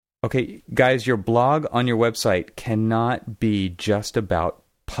Okay, guys, your blog on your website cannot be just about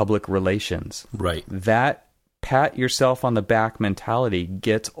public relations. Right. That pat yourself on the back mentality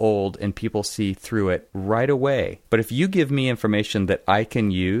gets old and people see through it right away. But if you give me information that I can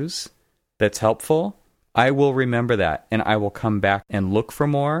use that's helpful, I will remember that and I will come back and look for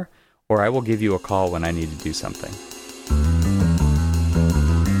more, or I will give you a call when I need to do something.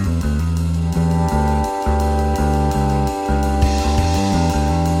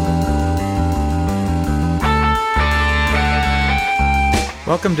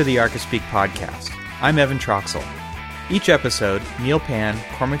 Welcome to the Archispeak podcast. I'm Evan Troxel. Each episode, Neil Pan,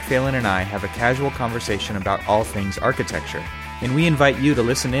 Cormac Phelan, and I have a casual conversation about all things architecture, and we invite you to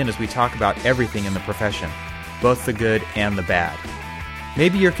listen in as we talk about everything in the profession, both the good and the bad.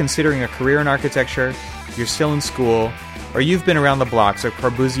 Maybe you're considering a career in architecture, you're still in school, or you've been around the blocks of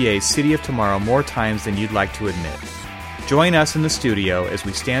Corbusier's City of Tomorrow more times than you'd like to admit. Join us in the studio as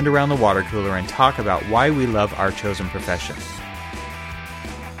we stand around the water cooler and talk about why we love our chosen profession.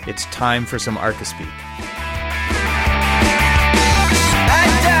 It's time for some Archispeak. I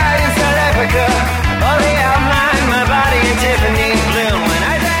died in South Africa, only outlined my body in Tiffany blue. When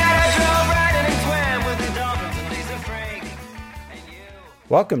I died, I drove right in and swam with the dolphins and Lisa Frank. And you.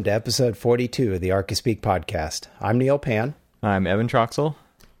 Welcome to episode 42 of the Archispeak podcast. I'm Neil Pan. I'm Evan Troxel.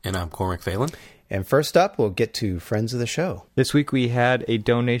 And I'm Cormac Phelan. And first up, we'll get to friends of the show. This week we had a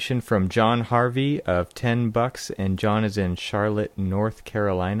donation from John Harvey of $10, and John is in Charlotte, North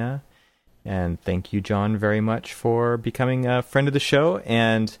Carolina. And thank you, John, very much for becoming a friend of the show.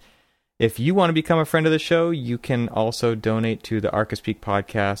 And if you want to become a friend of the show, you can also donate to the Archispeak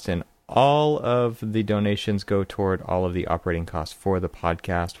podcast, and all of the donations go toward all of the operating costs for the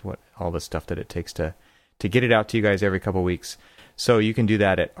podcast, all the stuff that it takes to get it out to you guys every couple weeks. So you can do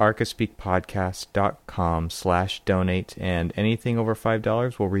that at archispeakpodcast.com/donate, and anything over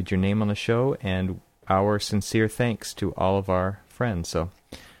 $5, we'll read your name on the show, and our sincere thanks to all of our friends. So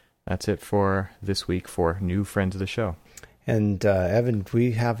that's it for this week for new friends of the show. And Evan,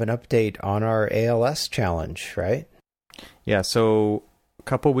 we have an update on our ALS challenge, right? Yeah, so a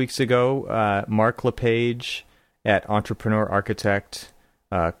couple weeks ago, Mark LePage at Entrepreneur Architect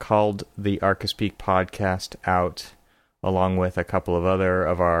called the Archispeak podcast out, along with a couple of other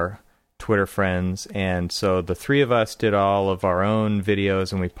of our Twitter friends. And so the three of us did all of our own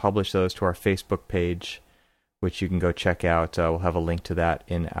videos, and we published those to our Facebook page, which you can go check out. We'll have a link to that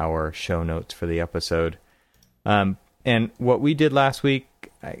in our show notes for the episode. And what we did last week,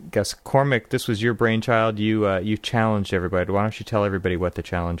 I guess, Cormac, this was your brainchild. You challenged everybody. Why don't you tell everybody what the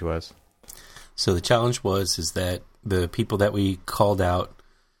challenge was? So the challenge is that the people that we called out,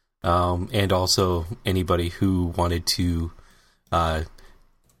 and also anybody who wanted to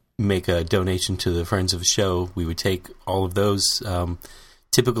make a donation to the Friends of the Show, we would take all of those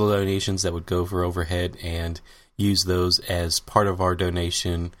typical donations that would go for overhead and use those as part of our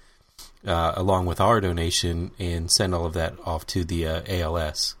donation, along with our donation, and send all of that off to the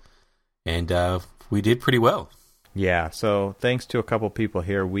ALS. And we did pretty well. Yeah, so thanks to a couple people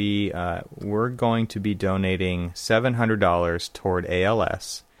here, we're going to be donating $700 toward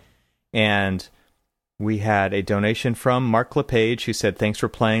ALS. And we had a donation from Mark LePage, who said, thanks for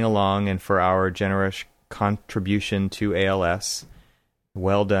playing along and for our generous contribution to ALS.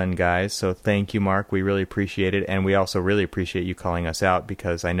 Well done, guys. So thank you, Mark. We really appreciate it. And we also really appreciate you calling us out,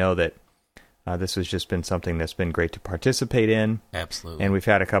 because I know that this has just been something that's been great to participate in. Absolutely. And we've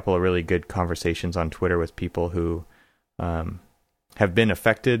had a couple of really good conversations on Twitter with people who have been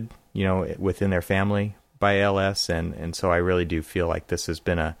affected, within their family by ALS. And so I really do feel like this has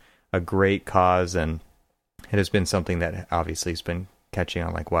been a great cause, and it has been something that obviously has been catching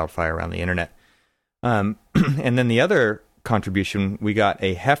on like wildfire around the internet. And then the other contribution, we got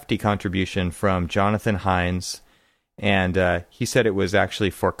a hefty contribution from Jonathan Hines, and he said it was actually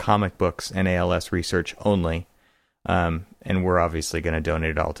for comic books and ALS research only. And we're obviously going to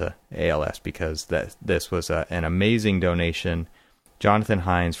donate it all to ALS, because this was an amazing donation. Jonathan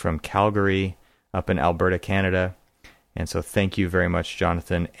Hines from Calgary up in Alberta, Canada. And so thank you very much,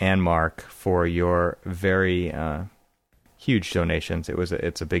 Jonathan and Mark, for your very huge donations.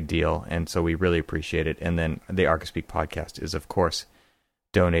 It's a big deal, and so we really appreciate it. And then the Archispeak podcast is, of course,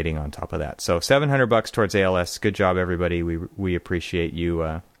 donating on top of that. So $700 towards ALS. Good job, everybody. We appreciate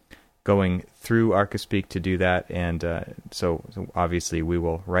you going through Archispeak to do that. And so obviously we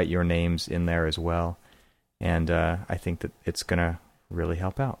will write your names in there as well. And I think that it's going to really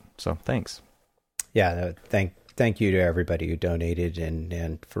help out. So thanks. Yeah, thank you to everybody who donated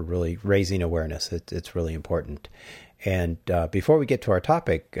and for really raising awareness. It's really important. And before we get to our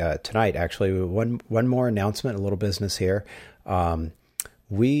topic tonight, actually, one more announcement, a little business here.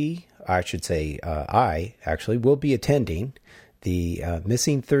 I actually will be attending the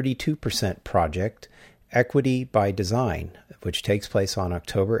Missing 32% Project, Equity by Design, which takes place on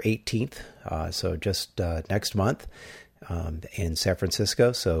October 18th, so just next month in San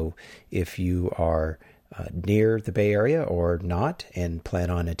Francisco. So if you are near the Bay Area or not and plan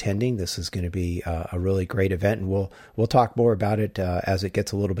on attending, this is going to be a really great event, and we'll talk more about it as it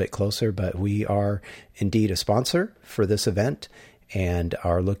gets a little bit closer. But we are indeed a sponsor for this event and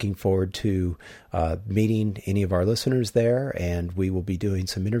are looking forward to meeting any of our listeners there. And we will be doing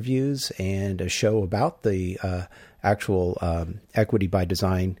some interviews and a show about the actual Equity by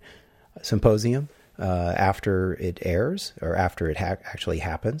Design Symposium after it airs or after it actually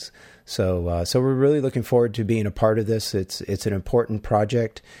happens. So we're really looking forward to being a part of this. It's an important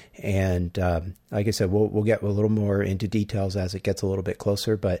project, and like I said, we'll get a little more into details as it gets a little bit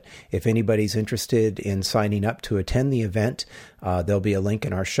closer. But if anybody's interested in signing up to attend the event, there'll be a link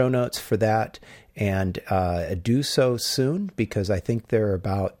in our show notes for that. And do so soon, because I think they're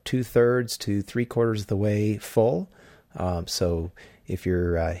about 2/3 to 3/4 of the way full. So if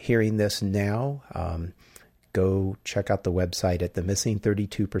you're hearing this now, go check out the website at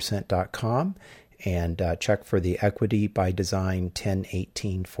themissing32%.com and check for the Equity by Design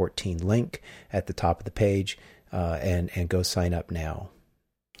 10/18/14 link at the top of the page and go sign up now.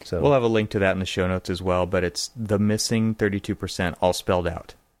 So we'll have a link to that in the show notes as well, but it's themissing32% all spelled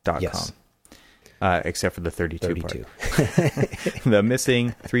out.com. Yes. Except for the 32 part. The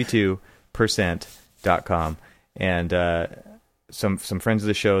missing32%.com. And some friends of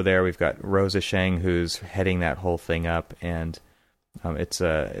the show there. We've got Rosa Sheng, who's heading that whole thing up, and it's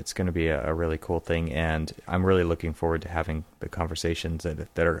going to be a really cool thing. And I'm really looking forward to having the conversations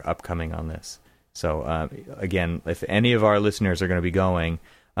that are upcoming on this. So again, if any of our listeners are going to be going,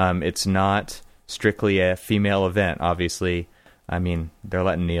 it's not strictly a female event. Obviously, I mean they're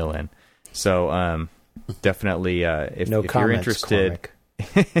letting Neil in. So definitely, if you're interested,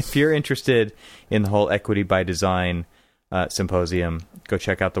 if you're interested in the whole Equity by Design symposium, go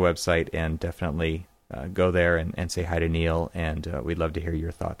check out the website and definitely go there and say hi to Neil. And we'd love to hear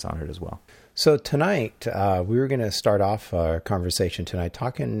your thoughts on it as well. So tonight, we were going to start off our conversation tonight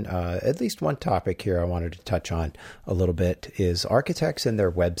talking at least one topic here I wanted to touch on a little bit is architects and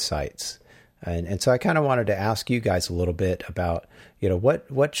their websites. And so I kind of wanted to ask you guys a little bit about,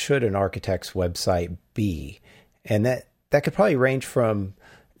 what should an architect's website be? And that could probably range from,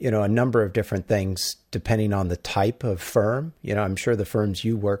 a number of different things depending on the type of firm. I'm sure the firms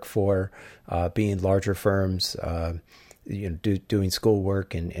you work for, being larger firms, doing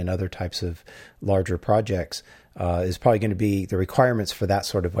schoolwork and other types of larger projects, is probably going to be the requirements for that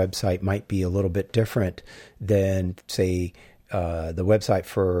sort of website might be a little bit different than, say, the website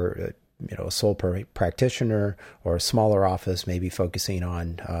for a sole practitioner or a smaller office, maybe focusing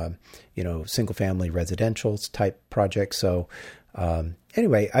on, single family residential type projects. So,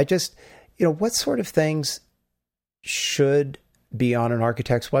 anyway, I just, what sort of things should be on an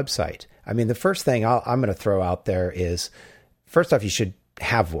architect's website? I mean, the first thing I'm going to throw out there is, first off, you should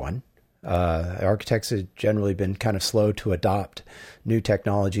have one. Architects have generally been kind of slow to adopt new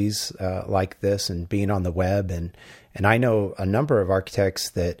technologies like this and being on the web. And I know a number of architects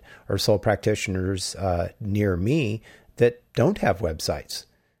that are sole practitioners near me that don't have websites.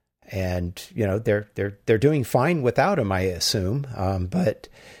 And, they're doing fine without them, I assume.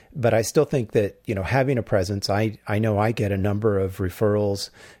 But I still think that, having a presence, I know I get a number of referrals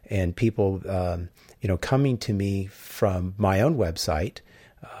and people, coming to me from my own website,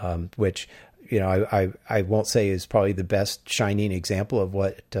 which, I won't say is probably the best shining example of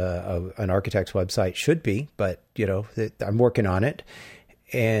what an architect's website should be, but, I'm working on it.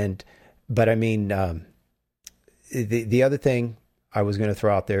 But I mean, the other thing I was going to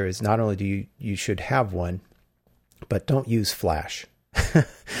throw out there is not only do you should have one, but don't use Flash.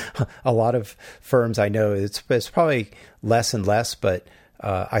 A lot of firms I know, it's probably less and less, but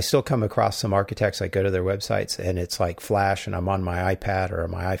I still come across some architects. I go to their websites and it's like Flash, and I'm on my iPad or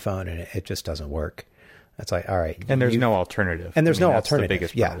my iPhone, and it just doesn't work. It's like, all right, and there's no alternative. And there's no that's alternative. The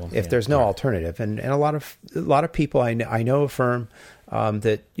biggest problem. If there's no alternative, and a lot of people I know a firm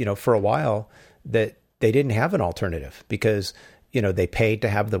that for a while that they didn't have an alternative because they paid to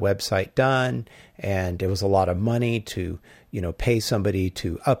have the website done, and it was a lot of money to pay somebody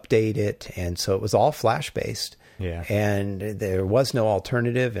to update it, and so it was all Flash based. Yeah. And there was no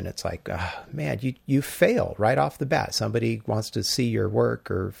alternative. And it's like, man, you fail right off the bat. Somebody wants to see your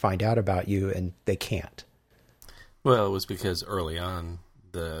work or find out about you, and they can't. Well, it was because early on,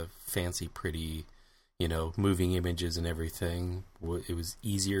 the fancy, pretty, moving images and everything. It was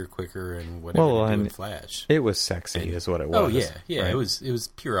easier, quicker, and whatever to do in Flash. It was sexy, is what it was. Oh yeah, right? It was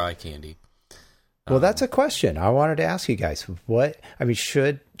pure eye candy. Well, that's a question I wanted to ask you guys.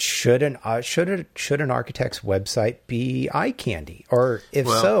 Should an architect's website be eye candy, or if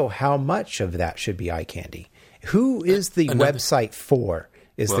so, how much of that should be eye candy? Who is the website for?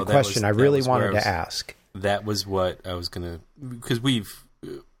 Is the question I really wanted to ask. That was what I was gonna, because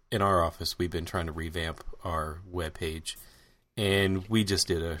in our office we've been trying to revamp our webpage, and we just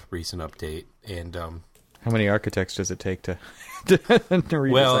did a recent update. And how many architects does it take to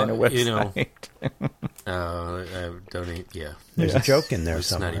redesign a website? There's a joke in there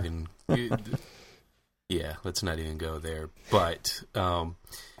somewhere. Let's not even go there. But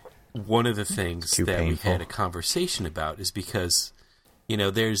one of the things that we had a conversation about is because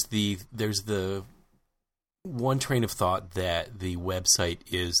there's the one train of thought that the website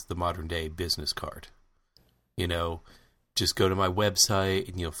is the modern day business card. Just go to my website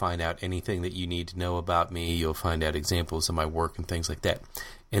and you'll find out anything that you need to know about me. You'll find out examples of my work and things like that.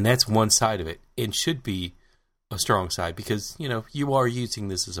 And that's one side of it. It should be a strong side because, you are using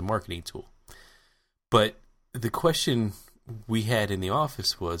this as a marketing tool. But the question we had in the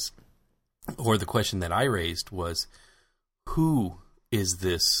office was, or the question that I raised was, who is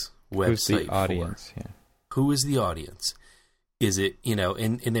this website Who's the audience? for? Yeah. Who is the audience? Is it,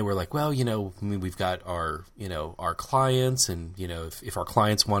 and they were like, well, we've got our clients, and, if our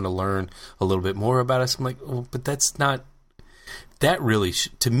clients want to learn a little bit more about us, I'm like, well, but that's not, that really,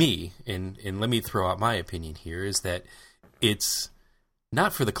 to me, and let me throw out my opinion here, is that it's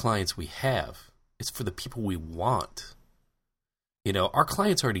not for the clients we have, it's for the people we want. Our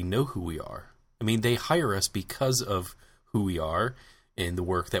clients already know who we are. I mean, they hire us because of who we are and the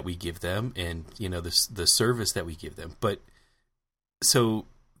work that we give them and, the service that we give them. But so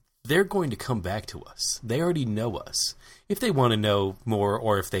they're going to come back to us. They already know us. If they want to know more,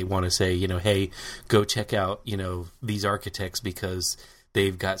 or if they want to say, hey, go check out, these architects because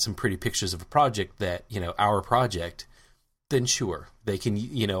they've got some pretty pictures of a project that, our project, then sure, they can,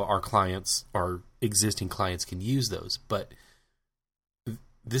 our clients, our existing clients can use those. But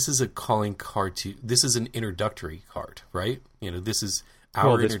this is a calling card this is an introductory card, right? This is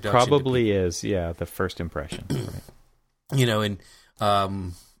our introduction. This probably is, the first impression. Right? And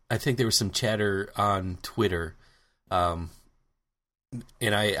I think there was some chatter on Twitter, and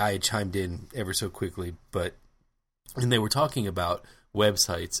I chimed in ever so quickly, and they were talking about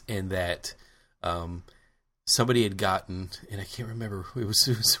websites and that somebody had gotten, and I can't remember, it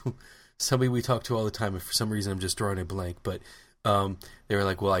was somebody we talk to all the time, and for some reason I'm just drawing a blank, but they were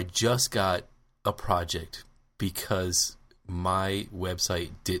like, well, I just got a project because my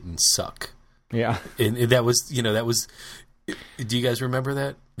website didn't suck. Yeah. And that was, do you guys remember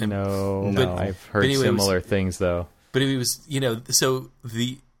that? No, I've heard similar things though. But it was,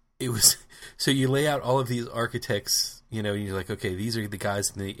 so you lay out all of these architects, and you're like, okay, these are the guys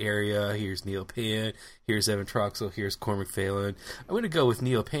in the area. Here's Neil Pan. Here's Evan Troxel. Here's Cormac Phelan. I'm going to go with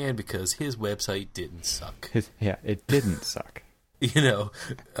Neil Pan because his website didn't suck. It didn't suck.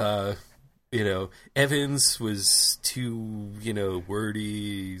 Evans was too,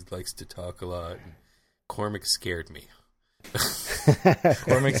 wordy, likes to talk a lot. Cormac scared me.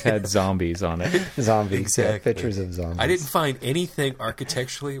 Cormac's had zombies on it. Zombies, exactly. Pictures of zombies. I didn't find anything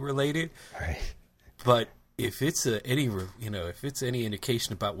architecturally related. Right. But if it's any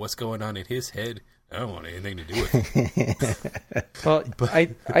indication about what's going on in his head, I don't want anything to do with it. Well,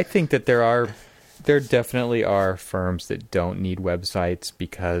 I think that there definitely are firms that don't need websites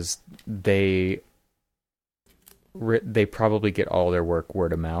because they probably get all their work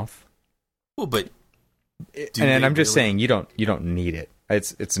word of mouth. Well, but and I'm just saying you don't need it.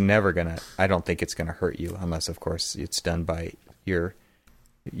 It's never gonna. I don't think it's gonna hurt you unless, of course, it's done by your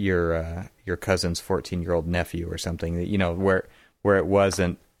cousin's 14-year-old nephew or something. That where it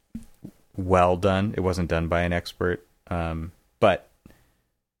wasn't well done. It wasn't done by an expert. But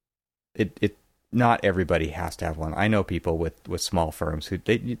it not everybody has to have one. I know people with small firms who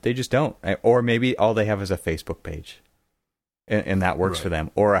they just don't, or maybe all they have is a Facebook page, and that works for them,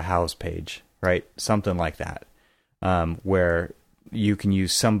 or a house page. Right, something like that, where you can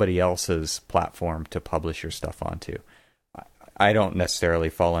use somebody else's platform to publish your stuff onto. I don't necessarily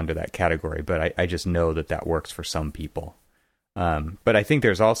fall under that category, but I just know that works for some people. But I think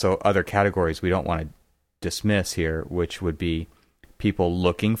there's also other categories we don't want to dismiss here, which would be people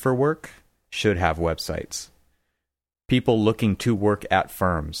looking for work should have websites. People looking to work at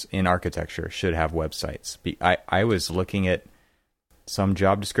firms in architecture should have websites. I was looking at some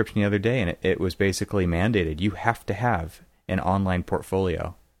job description the other day, and it was basically mandated. You have to have an online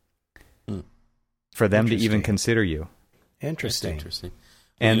portfolio. for them to even consider you. Interesting. That's interesting.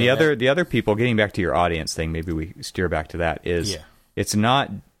 And You know, the other people, getting back to your audience thing, maybe we steer back to that, is Yeah. it's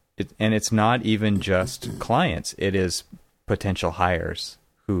not even just clients. It is potential hires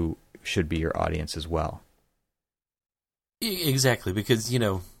who should be your audience as well. Exactly, because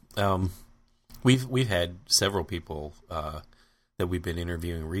we've had several people that we've been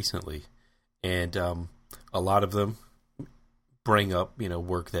interviewing recently, and a lot of them bring up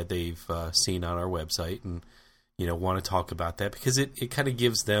work that they've seen on our website and want to talk about that because it kind of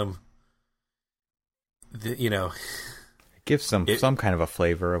gives them It gives some kind of a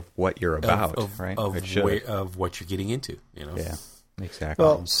flavor of what you're about, right? of what you're getting into. Yeah, exactly.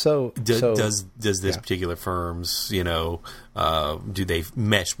 Well, does this particular firm's do they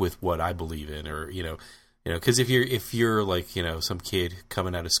mesh with what I believe in, or because if you're like some kid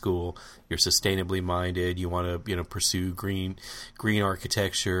coming out of school, you're sustainably minded, you want to pursue green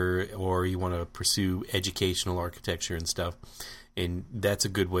architecture, or you want to pursue educational architecture and stuff, and that's a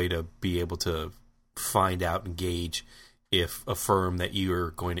good way to be able to find out and gauge if a firm that you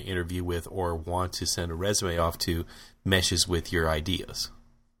are going to interview with or want to send a resume off to meshes with your ideas.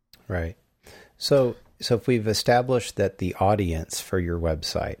 Right. So if we've established that the audience for your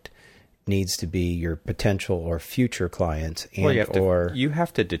website needs to be your potential or future clients, and you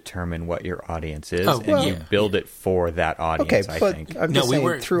have to determine what your audience is, you build it for that audience. Okay, I but think. I'm just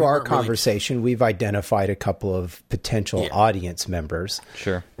saying, through our conversation, we've identified a couple of potential audience members.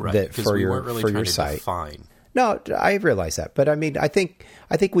 Sure, right? That for your site. Define. No, I realize that, but I mean, I think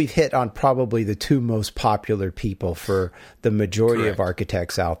we've hit on probably the two most popular people for the majority of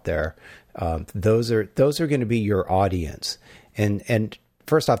architects out there. Those are going to be your audience, and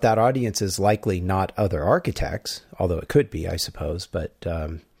first off, that audience is likely not other architects, although it could be, I suppose. But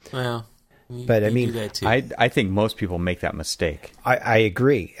I mean, I think most people make that mistake. I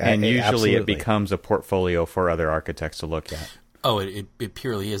agree, and usually absolutely. It becomes a portfolio for other architects to look at. Oh, it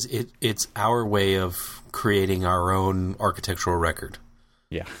purely is. It's our way of creating our own architectural record.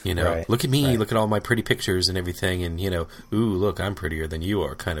 Yeah. Right. Look at me, right. Look at all my pretty pictures and everything, and ooh, look, I'm prettier than you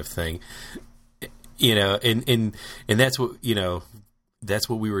are, kind of thing. And that's what that's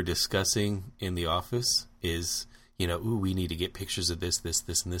what we were discussing in the office is, ooh, we need to get pictures of this,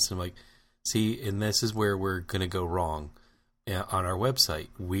 and this. And I'm like, see, and this is where we're going to go wrong on our website.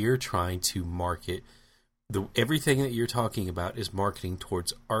 We're trying to market everything that you're talking about is marketing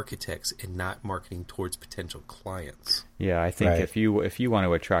towards architects and not marketing towards potential clients. Yeah, I think if you want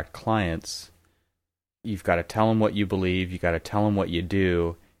to attract clients, you've got to tell them what you believe, you've got to tell them what you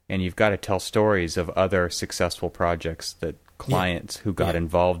do, and you've got to tell stories of other successful projects that clients who got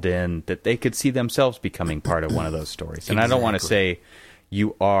involved in, that they could see themselves becoming part of one of those stories. And I don't want to say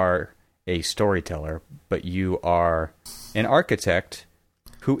you are a storyteller, but you are an architect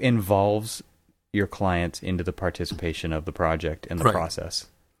who involves your clients into the participation of the project and the process.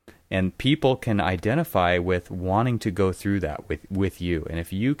 And people can identify with wanting to go through that with you. And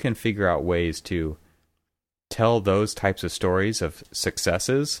if you can figure out ways to tell those types of stories of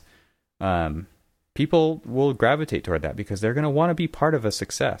successes, people will gravitate toward that because they're going to want to be part of a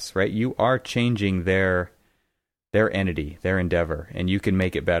success, right? You are changing their entity, their endeavor, and you can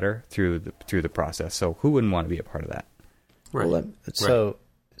make it better through the process. So who wouldn't want to be a part of that? Right. Well,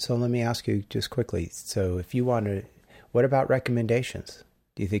 So let me ask you just quickly. So if you want to, what about recommendations?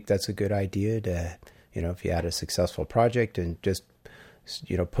 Do you think that's a good idea to, if you had a successful project and just,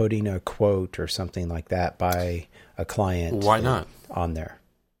 putting a quote or something like that by a client? Why not? On there.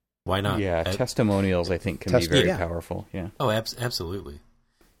 Why not? Yeah, testimonials I think can be very powerful. Yeah. Oh, absolutely.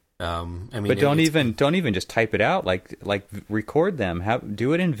 But don't even just type it out. Like record them.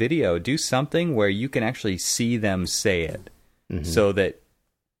 Do it in video. Do something where you can actually see them say it, so that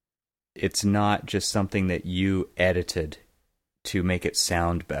it's not just something that you edited to make it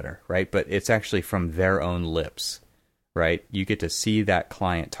sound better, right? But it's actually from their own lips, right? You get to see that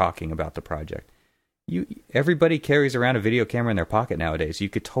client talking about the project. Everybody carries around a video camera in their pocket nowadays. You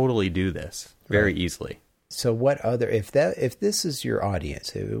could totally do this very easily. So what other, if this is your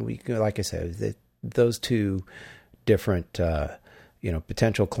audience, like I said, those two different,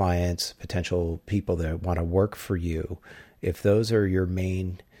 potential clients, potential people that want to work for you, if those are your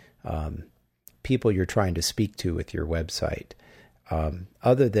main people you're trying to speak to with your website,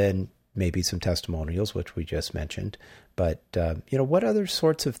 other than maybe some testimonials, which we just mentioned, but what other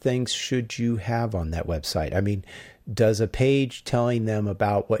sorts of things should you have on that website? I mean, does a page telling them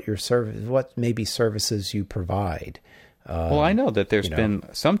about what your service, what maybe services you provide? Well, I know that there's been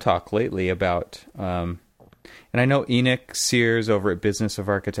some talk lately about, and I know Enoch Sears over at Business of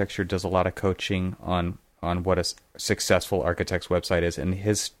Architecture does a lot of coaching on what a successful architect's website is, and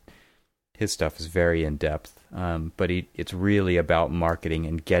his his stuff is very in depth, but it's really about marketing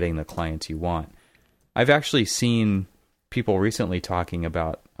and getting the clients you want. I've actually seen people recently talking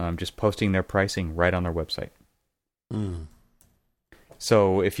about just posting their pricing right on their website. Mm.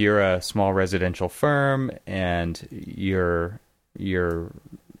 So if you're a small residential firm and you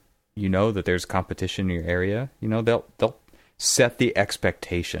know that there's competition in your area, they'll set the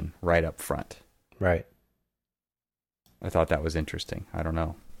expectation right up front. Right. I thought that was interesting. I don't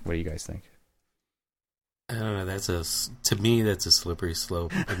know. What do you guys think? I don't know. To me, that's a slippery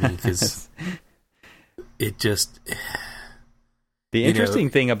slope. I mean, because it just... The interesting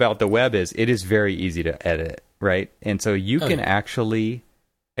thing about the web is it is very easy to edit, right? And so you can actually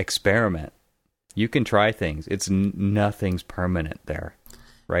experiment. You can try things. It's nothing's permanent there,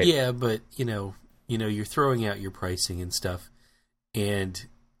 right? Yeah, but you're throwing out your pricing and stuff, and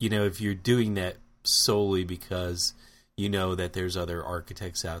if you're doing that solely because you know that there's other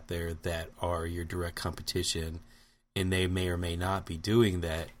architects out there that are your direct competition, and they may or may not be doing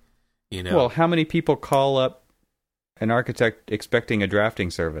that, Well, how many people call up an architect expecting a drafting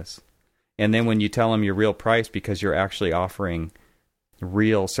service, and then when you tell them your real price because you're actually offering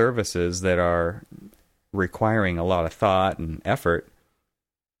real services that are requiring a lot of thought and effort,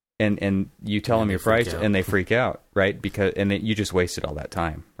 and you tell them your price and they freak out, right? You just wasted all that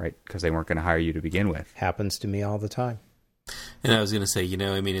time, right? Because they weren't going to hire you to begin with. Happens to me all the time. And I was going to say,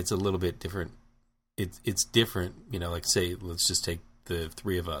 it's a little bit different. It's different, like say, let's just take the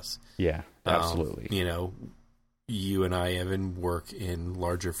three of us. Yeah, absolutely. You and I, Evan, work in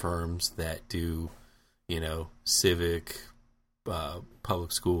larger firms that do, civic,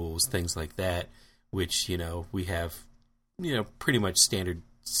 public schools, things like that, which, we have, pretty much standard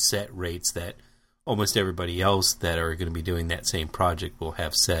set rates that almost everybody else that are going to be doing that same project will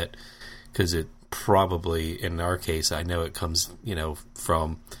have set, because it probably, in our case, I know it comes,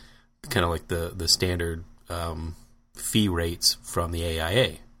 from kind of like the standard fee rates from the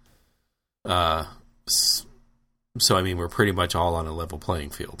AIA. So, I mean, we're pretty much all on a level playing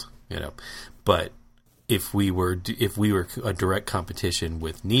field, But if we were a direct competition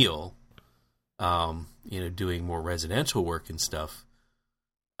with Neil, doing more residential work and stuff,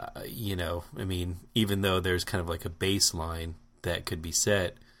 I mean, even though there's kind of like a baseline that could be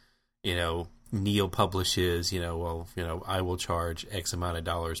set, Neil publishes, I will charge X amount of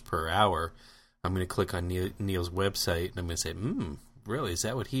dollars per hour. I'm going to click on Neil's website and I'm going to say, really, is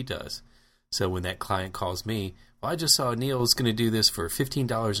that what he does? So when that client calls me, well, I just saw Neil's going to do this for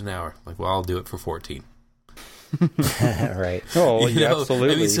 $15 an hour. I'm like, well, I'll do it for $14. Right. Oh, yeah,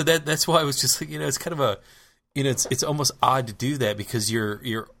 absolutely. I mean, so that's why I was just like, it's kind of a, it's almost odd to do that because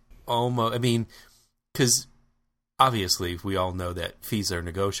you're almost, I mean, because obviously we all know that fees are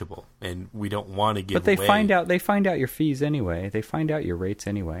negotiable and we don't want to give away. But they find out your fees anyway. They find out your rates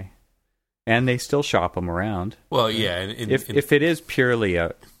anyway. And they still shop them around. Well, yeah. If it is purely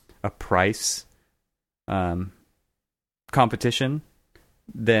a price competition,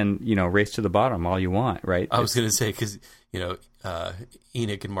 then race to the bottom all you want, right? I was going to say because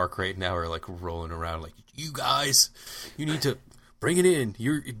Enoch and Mark right now are like rolling around like, you guys, you need to bring it in.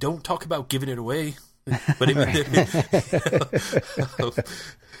 You don't talk about giving it away. But I mean,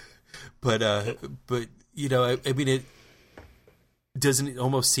 I mean, it doesn't it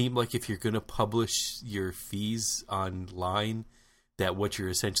almost seem like if you're going to publish your fees online, that what you're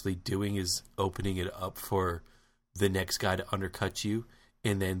essentially doing is opening it up for the next guy to undercut you,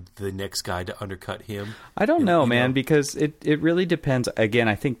 and then the next guy to undercut him. I don't know, man, because it really depends. Again,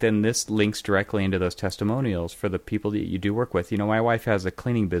 I think then this links directly into those testimonials for the people that you do work with. My wife has a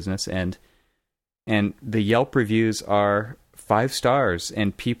cleaning business, and the Yelp reviews are 5 stars,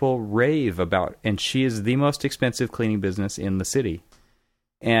 and people rave about, and she is the most expensive cleaning business in the city.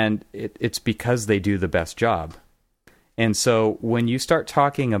 And it's because they do the best job. And so when you start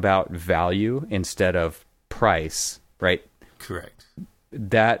talking about value instead of price, right? Correct.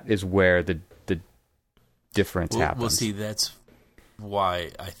 That is where the difference happens. Well, see, that's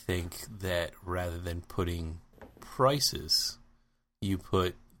why I think that rather than putting prices, you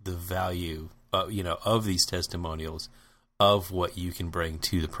put the value of these testimonials of what you can bring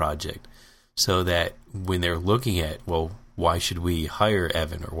to the project, so that when they're looking at, well, why should we hire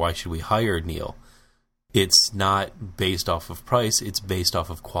Evan or why should we hire Neil? It's not based off of price; it's based off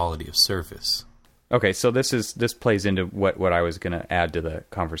of quality of service. Okay, so this plays into what I was going to add to the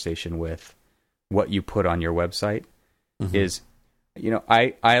conversation with what you put on your website. Mm-hmm. Is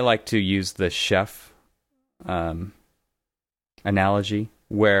I like to use the chef analogy,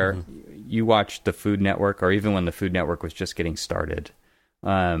 where you watch the Food Network, or even when the Food Network was just getting started,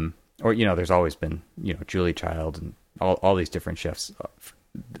 or there's always been Julie Child and all these different chefs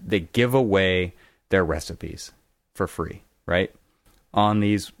they give away their recipes for free, right? On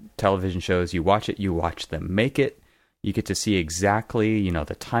these television shows, you watch them make it. You get to see exactly,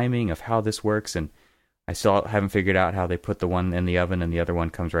 the timing of how this works. And I still haven't figured out how they put the one in the oven and the other one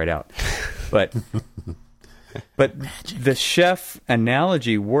comes right out. But the chef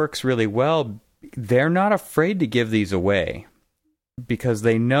analogy works really well. They're not afraid to give these away because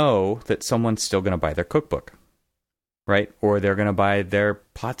they know that someone's still going to buy their cookbook, right? Or they're going to buy their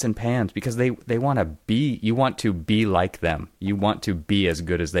pots and pans because they want to be, you want to be like them. You want to be as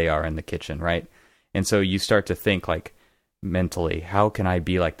good as they are in the kitchen, right? And so you start to think like mentally, how can I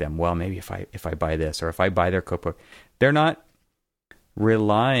be like them? Well, maybe if I buy this or if I buy their cookbook. They're not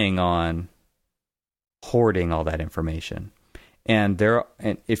relying on hoarding all that information. And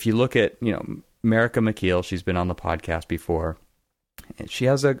if you look at, Marika McKeel, she's been on the podcast before, and she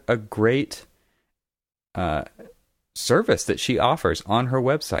has a great service that she offers on her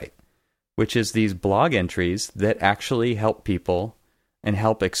website, which is these blog entries that actually help people and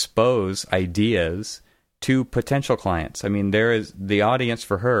help expose ideas to potential clients. I mean, the audience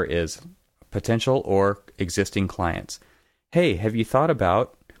for her is potential or existing clients. Hey, have you thought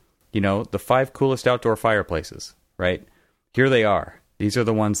about, the 5 coolest outdoor fireplaces, right? Here they are. These are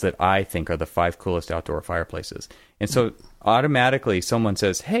the ones that I think are the 5 coolest outdoor fireplaces. And so automatically someone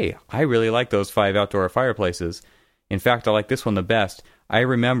says, hey, I really like those 5 outdoor fireplaces. In fact, I like this one the best. I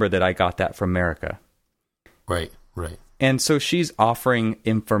remember that I got that from Marika. Right. And so she's offering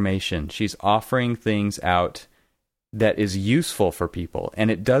information. She's offering things out that is useful for people.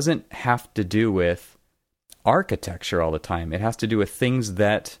 And it doesn't have to do with architecture all the time. It has to do with things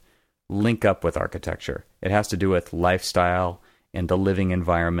that link up with architecture. It has to do with lifestyle and the living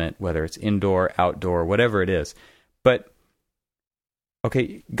environment, whether it's indoor, outdoor, whatever it is. But,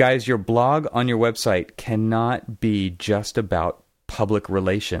 okay, guys, your blog on your website cannot be just about public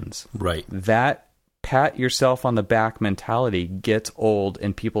relations. Right. That pat yourself on the back mentality gets old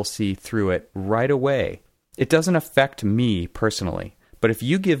and people see through it right away. It doesn't affect me personally, but if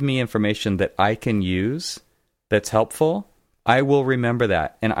you give me information that I can use that's helpful, I will remember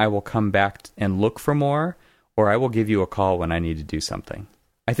that and I will come back and look for more, or I will give you a call when I need to do something.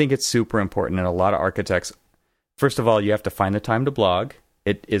 I think it's super important, and a lot of architects, first of all, you have to find the time to blog.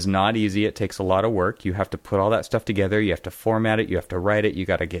 It is not easy. It takes a lot of work. You have to put all that stuff together. You have to format it. You have to write it. You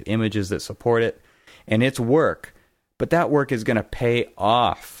got to get images that support it. And it's work, but that work is going to pay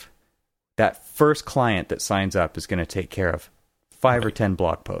off. That first client that signs up is going to take care of 5 or 10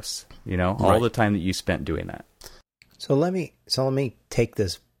 blog posts, all the time that you spent doing that. So let me take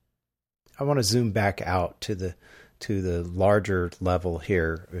this. I want to zoom back out to the larger level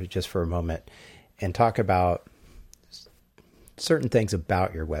here just for a moment and talk about certain things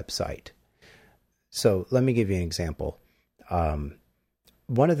about your website. So let me give you an example.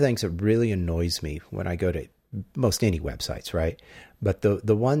 One of the things that really annoys me when I go to most any websites, right? But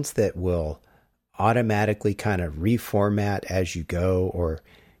the ones that will automatically kind of reformat as you go, or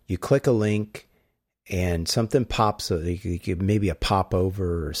you click a link and something pops, maybe a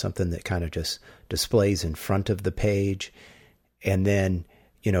popover or something that kind of just displays in front of the page. And then,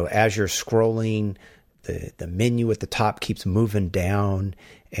 as you're scrolling, the menu at the top keeps moving down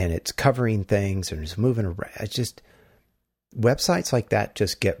and it's covering things and it's moving around. It's just, websites like that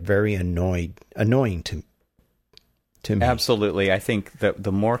just get very annoying to me. Absolutely. I think that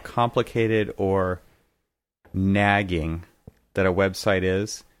the more complicated or nagging that a website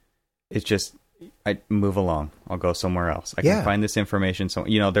is, it's just, I move along. I'll go somewhere else. I can find this information. So,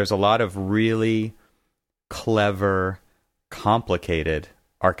 there's a lot of really clever, complicated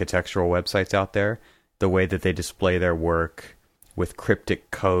architectural websites out there. The way that they display their work with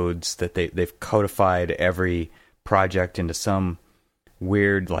cryptic codes that they've codified every project into some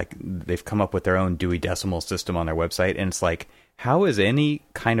weird, like they've come up with their own Dewey Decimal System on their website. And it's like, how is any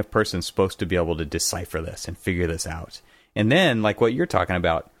kind of person supposed to be able to decipher this and figure this out? And then, like what you're talking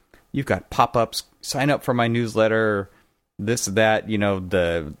about, you've got pop-ups, sign up for my newsletter, this, that,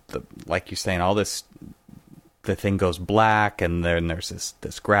 the like you're saying, all this, the thing goes black and then there's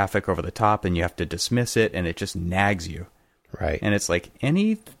this graphic over the top and you have to dismiss it and it just nags you. Right. And it's like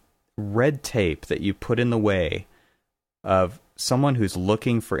any red tape that you put in the way of someone who's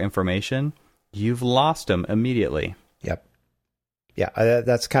looking for information, you've lost them immediately. Yep. Yeah,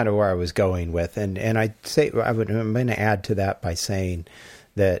 that's kind of where I was going with. And I'm going to add to that by saying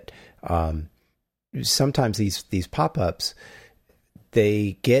that sometimes these pop-ups,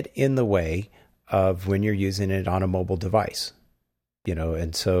 they get in the way of when you're using it on a mobile device,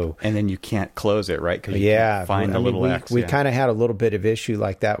 and so... And then you can't close it, right? Because you can't find the little X. We kind of had a little bit of issue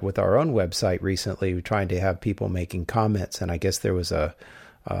like that with our own website recently. We're trying to have people making comments, and I guess there was a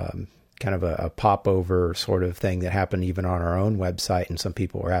kind of a popover sort of thing that happened even on our own website, and some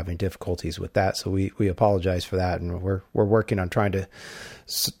people were having difficulties with that. So we apologize for that, and we're working on trying to,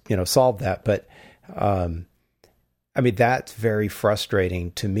 solve that. But that's very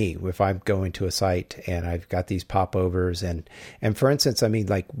frustrating to me if I'm going to a site and I've got these popovers and for instance,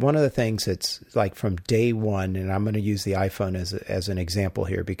 one of the things that's like from day one, and I'm going to use the iPhone as an example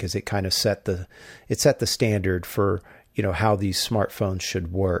here because it kind of set the standard for, how these smartphones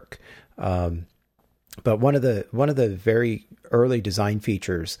should work. But one of the very early design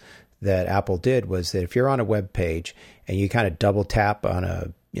features that Apple did was that if you're on a web page and you kind of double tap on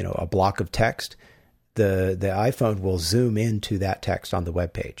a block of text, the iPhone will zoom into that text on the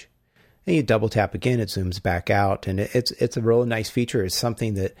web page. And you double tap again, it zooms back out, and it's a really nice feature. It's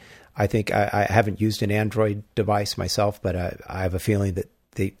something that I think I haven't used an Android device myself, but I have a feeling that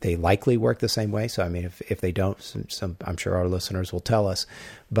they likely work the same way. So if they don't, some I'm sure our listeners will tell us.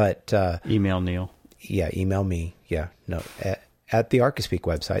 But email Neil. Yeah, email me. Yeah, no, at the Archispeak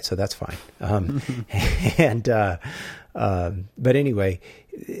website, so that's fine. But anyway,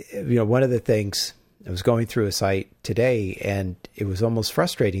 one of the things. I was going through a site today and it was almost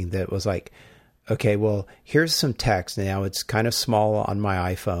frustrating that it was like, okay, well, here's some text. Now it's kind of small on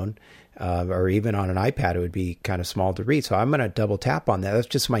my iPhone, or even on an iPad, it would be kind of small to read. So I'm going to double tap on that. That's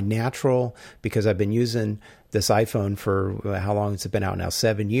just my natural, because I've been using this iPhone for how long has it been out now?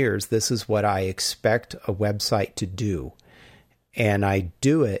 7 years. This is what I expect a website to do. And I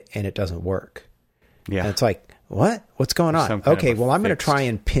do it and it doesn't work. Yeah. And it's like, what's going on? Okay, well, I'm going to try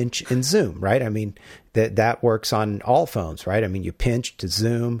and pinch and zoom, right? That works on all phones, right? You pinch to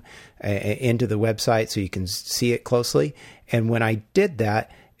zoom into the website so you can see it closely. And when I did that,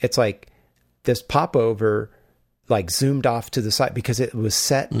 it's like this popover like zoomed off to the side because it was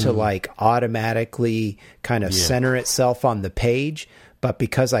set to like automatically kind of center itself on the page. But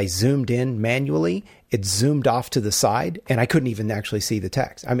because I zoomed in manually, it zoomed off to the side and I couldn't even actually see the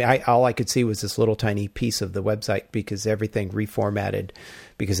text. All I could see was this little tiny piece of the website because everything reformatted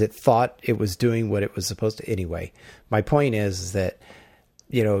because it thought it was doing what it was supposed to. Anyway, my point is that,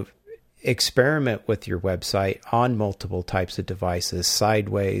 experiment with your website on multiple types of devices,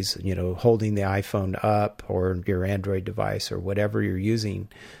 sideways, holding the iPhone up or your Android device or whatever you're using,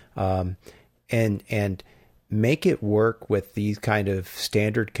 and make it work with these kind of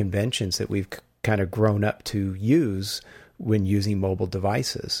standard conventions that we've kind of grown up to use when using mobile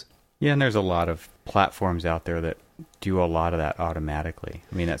devices. Yeah, and there's a lot of platforms out there that do a lot of that automatically.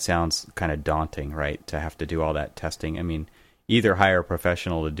 That sounds kind of daunting, right? To have to do all that testing. Either hire a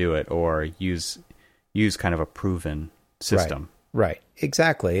professional to do it or use kind of a proven system. Right.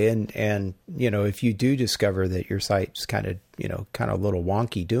 Exactly. And if you do discover that your site's kind of a little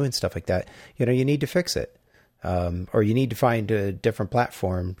wonky doing stuff like that, you need to fix it. Or you need to find a different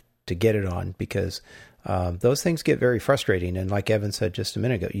platform to get it on because those things get very frustrating. And like Evan said just a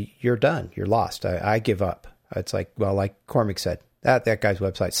minute ago, you're done. You're lost. I give up. It's like, well, like Cormac said, that guy's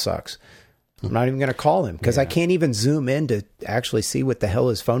website sucks. I'm not even going to call him because I can't even zoom in to actually see what the hell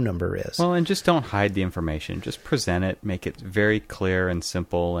his phone number is. Well, and just don't hide the information. Just present it. Make it very clear and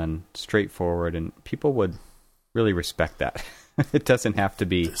simple and straightforward. And people would really respect that. It doesn't have to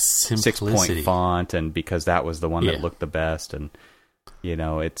be 6-point font, and because that was the one that looked the best. And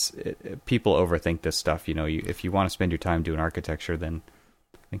people overthink this stuff. If you want to spend your time doing architecture, then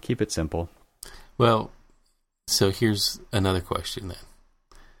keep it simple. Well, so here's another question then: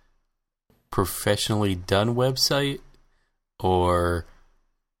 professionally done website, or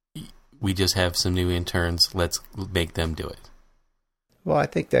we just have some new interns? Let's make them do it. Well, I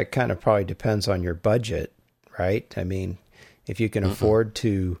think that kind of probably depends on your budget, right? If you can afford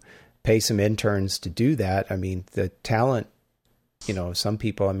to pay some interns to do that, the talent, some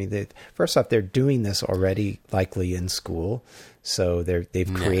people, first off, they're doing this already likely in school. So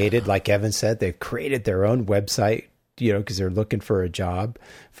they've created, like Evan said, they've created their own website, because they're looking for a job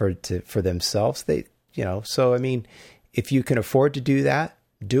for themselves. If you can afford to do that,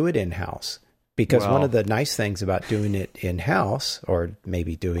 do it in-house. Because one of the nice things about doing it in-house, or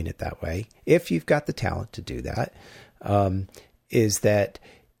maybe doing it that way, if you've got the talent to do that, is that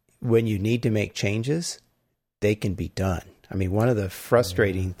when you need to make changes, they can be done. One of the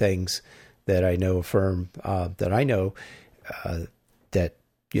frustrating things that I know a firm that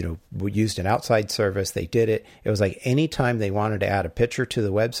used an outside service, they did it. It was like anytime they wanted to add a picture to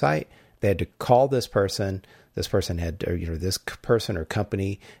the website, they had to call this person. This person had, or this person or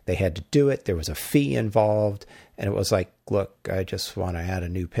company, they had to do it. There was a fee involved, and it was like, look, I just want to add a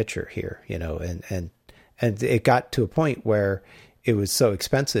new picture here, and it got to a point where it was so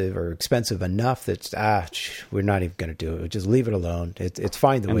expensive or expensive enough that we're not even going to do it. We'll just leave it alone. It's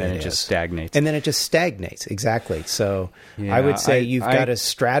fine the way it is. And then it just stagnates. And then it just stagnates. Exactly. So Yeah, I would say you've got to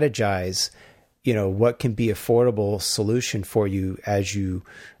strategize, what can be affordable solution for you as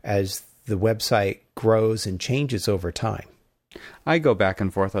the website grows and changes over time. I go back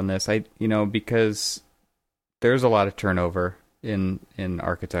and forth on this. Because there's a lot of turnover in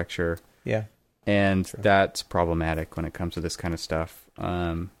architecture. Yeah. And that's problematic when it comes to this kind of stuff.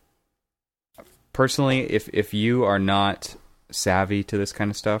 Personally, if you are not savvy to this kind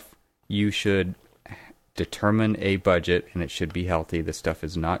of stuff, you should determine a budget, and it should be healthy. This stuff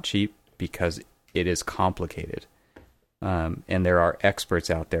is not cheap because it is complicated. And there are experts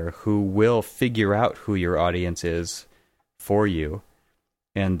out there who will figure out who your audience is for you.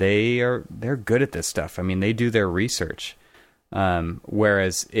 And they're good at this stuff. I mean, they do their research.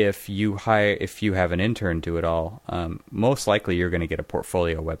 Whereas if you have an intern do it all, most likely you're going to get a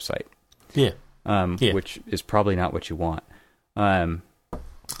portfolio website. Yeah. Which is probably not what you want.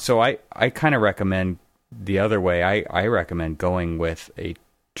 So I kind of recommend the other way. I recommend going with a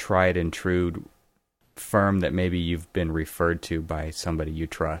tried and true firm that maybe you've been referred to by somebody you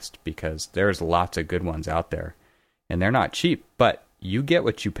trust, because there's lots of good ones out there, and they're not cheap, but you get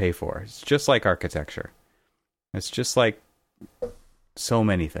what you pay for. It's just like architecture. It's just like so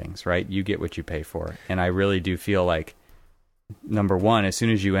many things, right? You get what you pay for. And I really do feel like, number one, as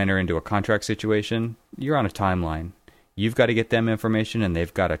soon as you enter into a contract situation, you're on a timeline. You've got to get them information, and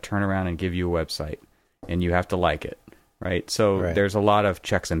they've got to turn around and give you a website, and you have to like it, right? So there's a lot of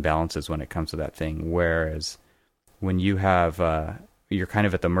checks and balances when it comes to that thing. Whereas when you have, you're kind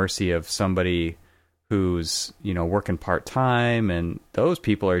of at the mercy of somebody who's, working part-time, and those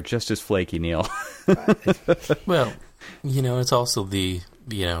people are just as flaky, Neil. Well, it's also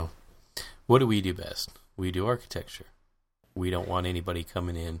what do we do best? We do architecture. We don't want anybody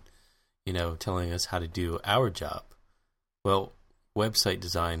coming in, telling us how to do our job. Well, website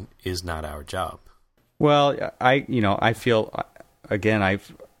design is not our job. Well, I feel, again,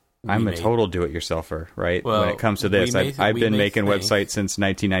 I'm a total do-it-yourselfer, right? Well, when it comes to this, I've been making websites since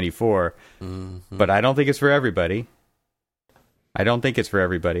 1994, but I don't think it's for everybody.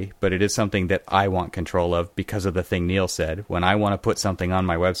 But it is something that I want control of because of the thing Neil said. When I want to put something on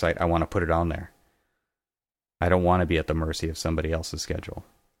my website, I want to put it on there. I don't want to be at the mercy of somebody else's schedule.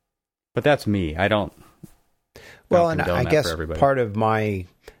 But that's me. I don't. Well, and I guess part of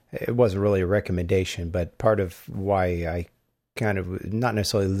it wasn't really a recommendation, but part of why I kind of, not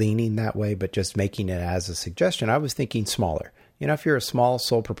necessarily leaning that way, but just making it as a suggestion, I was thinking smaller. If you're a small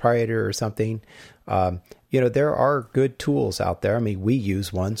sole proprietor or something, there are good tools out there. I mean, we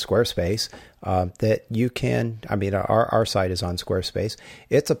use one, Squarespace, that you can, our site is on Squarespace.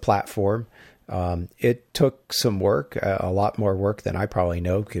 It's a platform. It took some work, a lot more work than I probably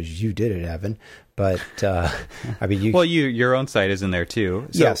know, because you did it, Evan. But your own site is in there too.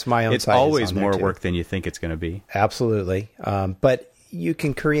 So yes, my own site. It's always more work than you think it's going to be. Absolutely, but you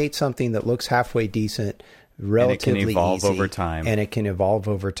can create something that looks halfway decent, relatively easy, and it can evolve over time. And it can evolve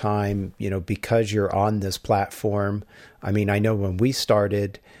over time, because you're on this platform. I mean, I know when we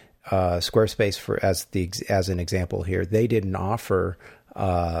started Squarespace, as an example here, they didn't offer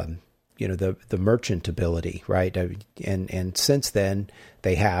the merchantability, right? And since then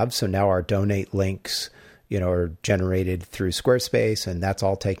they have. So now our donate links, are generated through Squarespace, and that's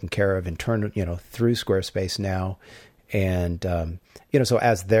all taken care of through Squarespace now. And, so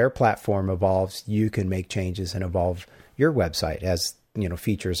as their platform evolves, you can make changes and evolve your website as,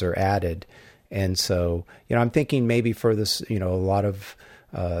 features are added. And so, I'm thinking maybe for this, a lot of,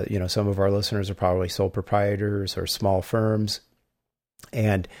 some of our listeners are probably sole proprietors or small firms.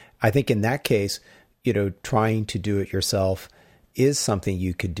 And I think in that case, trying to do it yourself is something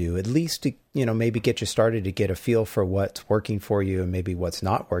you could do, at least to, maybe get you started, to get a feel for what's working for you and maybe what's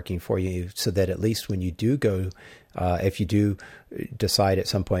not working for you, so that at least when you do go, if you do decide at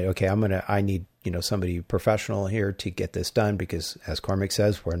some point, okay, I need, somebody professional here to get this done, because as Cormac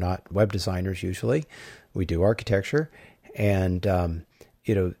says, we're not web designers usually, we do architecture. And,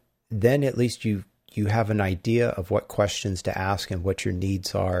 then at least you have an idea of what questions to ask and what your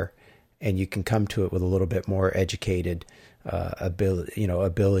needs are, and you can come to it with a little bit more educated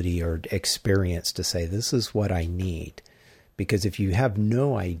ability or experience to say, this is what I need. Because if you have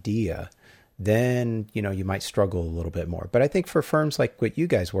no idea, then, you might struggle a little bit more. But I think for firms like what you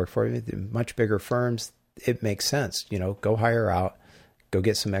guys work for, much bigger firms, it makes sense. Go hire out, go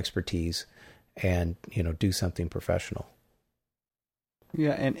get some expertise, and, do something professional.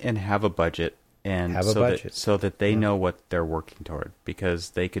 Yeah, and have a budget. And have a budget. So that they know what they're working toward,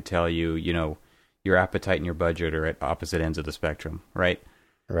 because they could tell you, your appetite and your budget are at opposite ends of the spectrum, right?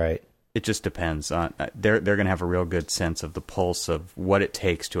 Right. It just depends on they're going to have a real good sense of the pulse of what it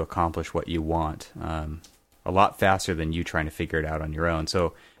takes to accomplish what you want, a lot faster than you trying to figure it out on your own.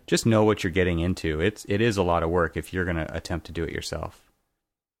 So just know what you're getting into. It is a lot of work if you're going to attempt to do it yourself.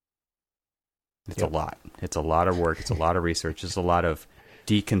 It's a lot. It's a lot of work. It's a lot of research. It's a lot of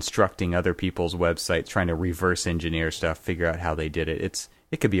deconstructing other people's websites, trying to reverse engineer stuff, figure out how they did it.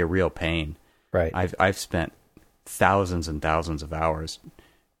 It could be a real pain. Right. I've spent thousands and thousands of hours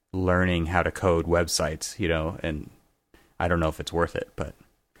learning how to code websites, and I don't know if it's worth it, but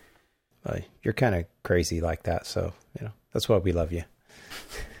you're kind of crazy like that, so that's why we love you.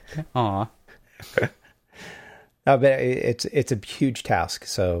 Aw. No, but it's a huge task.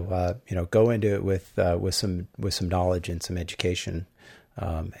 So go into it with some knowledge and some education,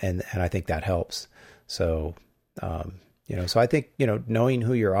 and I think that helps. So so I think knowing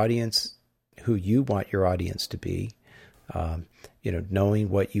who you want your audience to be, knowing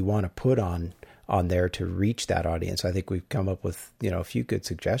what you want to put on there to reach that audience. I think we've come up with a few good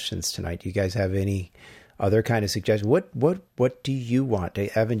suggestions tonight. Do you guys have any other kind of suggestions? What do you want?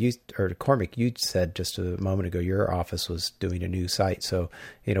 Evan, Cormac, you said just a moment ago your office was doing a new site. So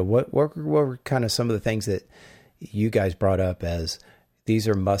what were kind of some of the things that you guys brought up as these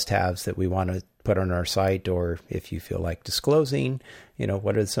are must-haves that we want to put on our site, or if you feel like disclosing,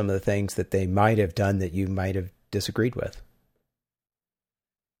 what are some of the things that they might have done that you might have disagreed with?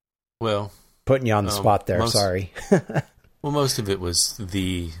 Well, putting you on the spot there. Sorry. Well, most of it was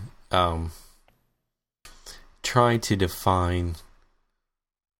the trying to define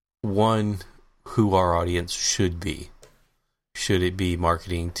who our audience should be. Should it be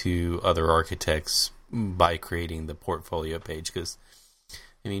marketing to other architects by creating the portfolio page? Because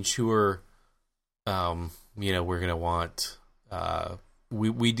sure, we're going to want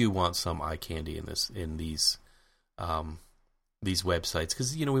we do want some eye candy in these websites,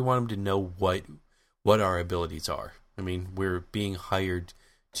 because we want them to know what our abilities are. We're being hired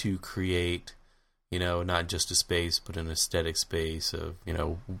to create not just a space, but an aesthetic space of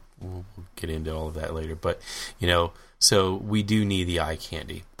we'll get into all of that later, but so we do need the eye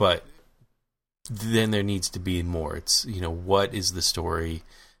candy, but then there needs to be more. It's what is the story?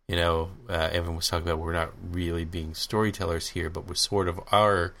 Evan was talking about, we're not really being storytellers here, but we're sort of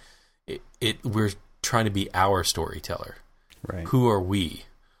we're trying to be our storyteller. Right. Who are we?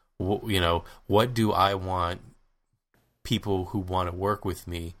 What do I want people who want to work with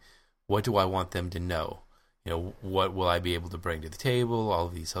me? What do I want them to know? What will I be able to bring to the table? All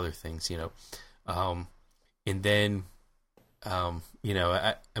of these other things, and then,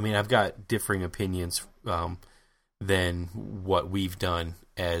 I've got differing opinions than what we've done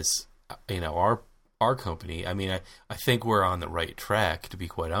as our company. I think we're on the right track, to be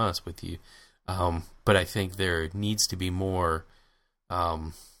quite honest with you. But I think there needs to be more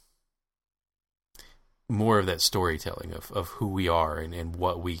of that storytelling of who we are and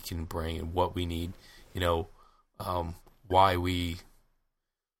what we can bring and what we need, why it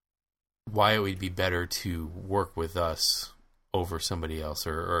would be better to work with us over somebody else,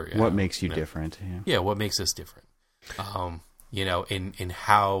 or what makes you different. Yeah, what makes us different. And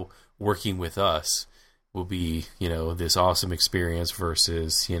how working with us will be, this awesome experience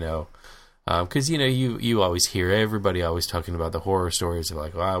versus, because you always hear everybody always talking about the horror stories of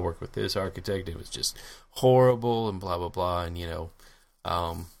like, I worked with this architect, it was just horrible and blah blah blah, and you've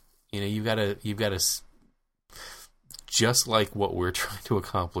got to just like what we're trying to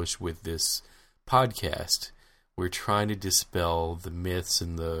accomplish with this podcast. We're trying to dispel the myths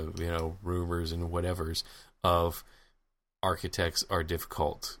and the rumors and whatevers of architects are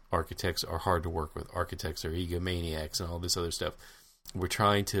difficult, architects are hard to work with, architects are egomaniacs, and all this other stuff. We're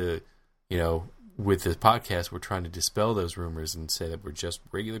trying to with this podcast, we're trying to dispel those rumors and say that we're just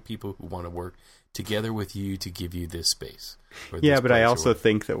regular people who want to work together with you to give you this space. Yeah, but I also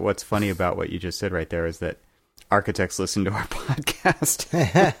think that what's funny about what you just said right there is that architects listen to our podcast.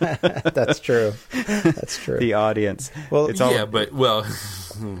 That's true. That's true. The audience. Well, that's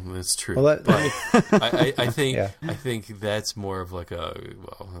true. Well, I think yeah. I think that's more of like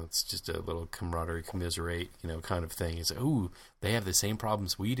it's just a little camaraderie, commiserate, kind of thing. It's they have the same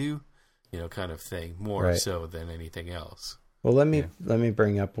problems we do, kind of thing, more right. so than anything else. Well, let me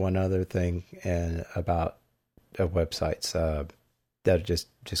bring up one other thing about websites that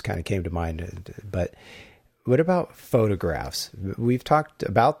just kind of came to mind. But what about photographs? We've talked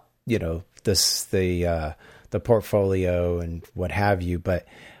about the portfolio and what have you, but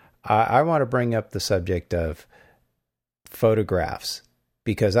I want to bring up the subject of photographs,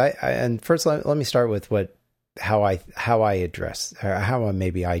 because and first let me start with what how I address, or how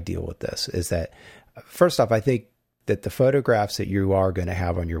maybe I deal with this is that, first off, I think that the photographs that you are going to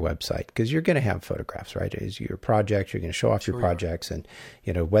have on your website, because you're going to have photographs, right? As your projects, you're going to show off your projects, and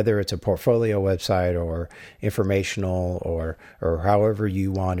whether it's a portfolio website or informational or however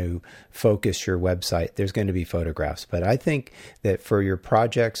you want to focus your website, there's going to be photographs. But I think that for your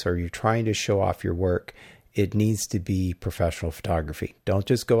projects, or you're trying to show off your work, it needs to be professional photography. Don't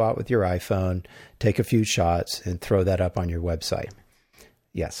just go out with your iPhone, take a few shots, and throw that up on your website.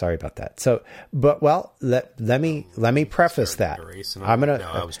 Yeah, sorry about that. So, but let me preface that.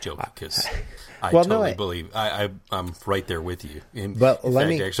 I was joking, because I totally believe I'm right there with you. And but in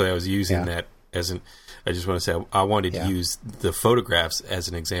fact, actually, I was using that as I just want to say I wanted to use the photographs as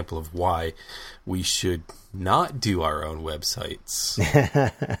an example of why we should not do our own websites.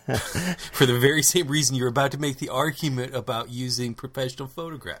 For the very same reason you're about to make the argument about using professional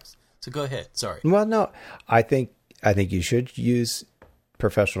photographs. So go ahead. Sorry. Well, no, I think you should use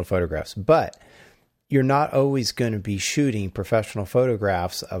professional photographs, but you're not always going to be shooting professional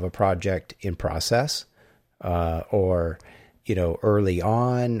photographs of a project in process, or early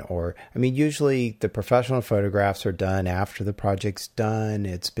on, or usually the professional photographs are done after the project's done.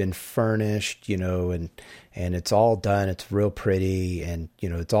 It's been furnished, and it's all done. It's real pretty, and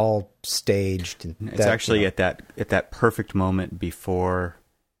it's all staged. And it's actually at that perfect moment before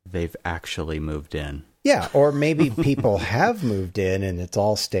they've actually moved in. Yeah, or maybe people have moved in and it's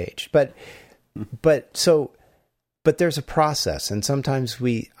all staged. But there's a process, and sometimes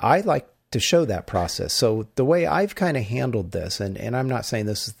I like to show that process. So the way I've kind of handled this, and I'm not saying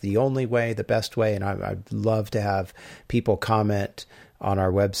this is the only way, the best way, and I'd love to have people comment on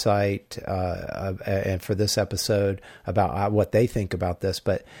our website and for this episode about what they think about this.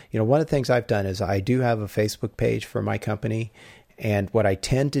 But one of the things I've done is I do have a Facebook page for my company. And what I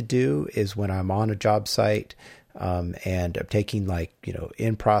tend to do is when I'm on a job site, and I'm taking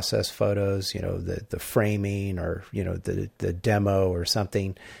in-process photos, the framing, or, the demo or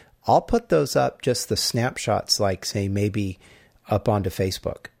something, I'll put those up, just the snapshots, say maybe up onto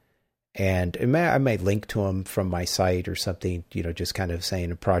Facebook. And I may link to them from my site or something, just kind of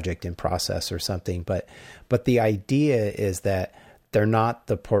saying a project in process or something. But the idea is that they're not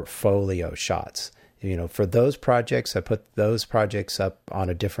the portfolio shots. For those projects, I put those projects up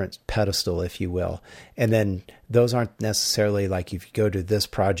on a different pedestal, if you will. And then those aren't necessarily if you go to this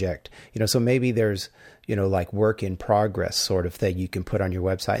project, so maybe there's, work in progress sort of thing you can put on your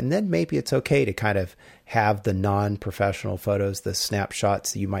website. And then maybe it's okay to kind of have the non-professional photos, the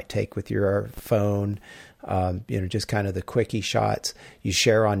snapshots that you might take with your phone, just kind of the quickie shots you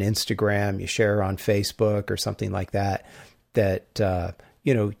share on Instagram, you share on Facebook or something like that,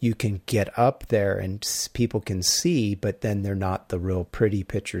 you can get up there and people can see, but then they're not the real pretty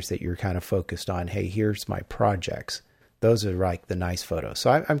pictures that you're kind of focused on. Hey, here's my projects. Those are the nice photos.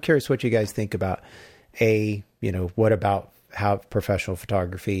 So I'm curious what you guys think about what about how professional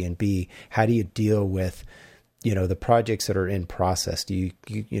photography, and B, how do you deal with, the projects that are in process? Do you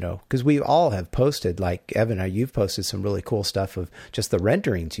because we all have posted, Evan, you've posted some really cool stuff of just the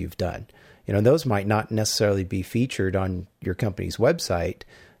renderings you've done. Those might not necessarily be featured on your company's website,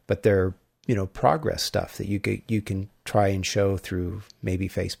 but they're, progress stuff that you can try and show through maybe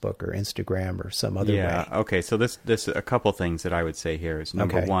Facebook or Instagram or some other way. Yeah. Okay. So this a couple things that I would say here is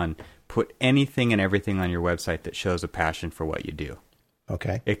number one, put anything and everything on your website that shows a passion for what you do.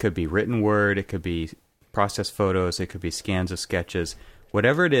 Okay. It could be written word, it could be process photos, it could be scans of sketches,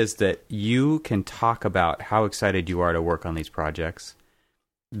 whatever it is that you can talk about how excited you are to work on these projects.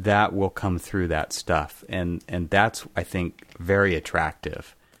 That will come through that stuff. And that's, I think, very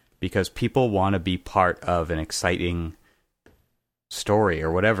attractive, because people want to be part of an exciting story, or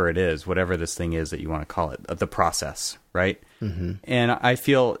whatever it is, whatever this thing is that you want to call it, the process, right? Mm-hmm. And I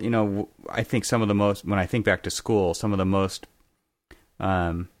feel, I think some of the most, when I think back to school, some of the most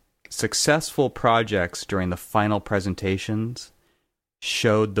successful projects during the final presentations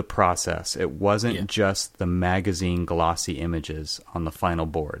showed the process. It wasn't just the magazine glossy images on the final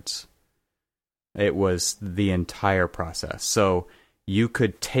boards. It was the entire process. So you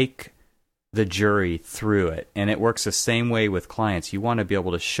could take the jury through it, and it works the same way with clients. You want to be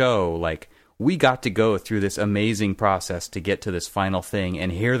able to show, we got to go through this amazing process to get to this final thing,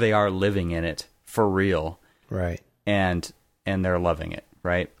 and here they are living in it for real. Right. And they're loving it,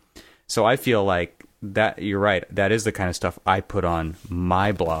 right? So I feel like that, you're right. That is the kind of stuff I put on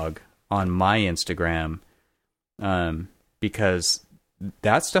my blog, on my Instagram, because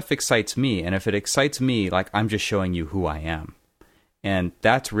that stuff excites me. And if it excites me, I'm just showing you who I am. And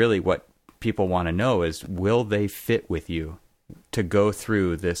that's really what people want to know is, will they fit with you to go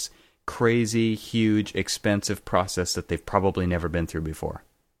through this crazy, huge, expensive process that they've probably never been through before,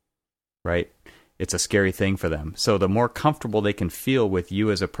 right? It's a scary thing for them. So the more comfortable they can feel with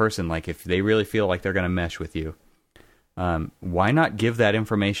you as a person, like if they really feel like they're going to mesh with you, why not give that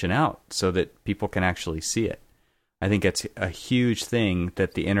information out so that people can actually see it? I think it's a huge thing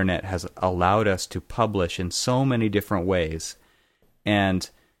that the internet has allowed us to publish in so many different ways. And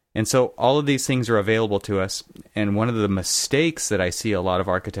so all of these things are available to us. And one of the mistakes that I see a lot of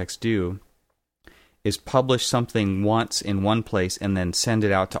architects do is publish something once in one place and then send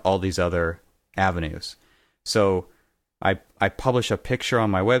it out to all these other avenues. So I publish a picture on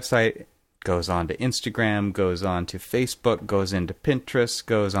my website, goes on to Instagram, goes on to Facebook, goes into Pinterest,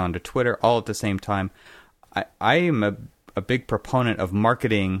 goes on to Twitter, all at the same time. I am a big proponent of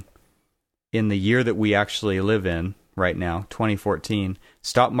marketing in the year that we actually live in right now, 2014.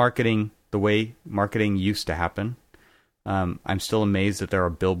 Stop marketing the way marketing used to happen. I'm still amazed that there are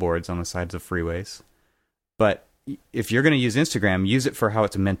billboards on the sides of freeways. But if you're going to use Instagram, use it for how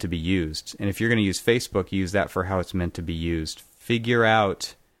it's meant to be used. And if you're going to use Facebook, use that for how it's meant to be used. Figure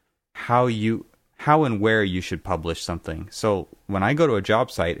out how and where you should publish something. So when I go to a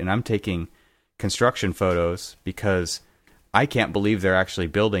job site and I'm taking construction photos because I can't believe they're actually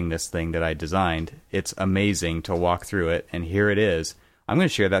building this thing that I designed, it's amazing to walk through it, and here it is. I'm going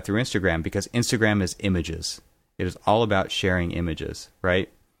to share that through Instagram because Instagram is images. It is all about sharing images, right?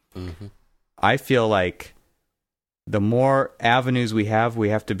 Mm-hmm. I feel like the more avenues we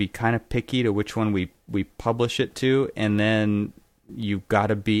have to be kind of picky to which one we publish it to, and then you've got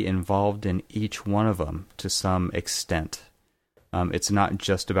to be involved in each one of them to some extent. It's not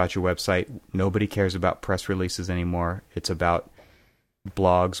just about your website. Nobody cares about press releases anymore. It's about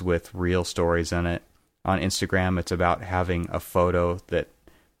blogs with real stories in it. On Instagram, it's about having a photo that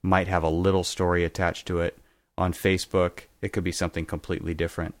might have a little story attached to it. On Facebook, it could be something completely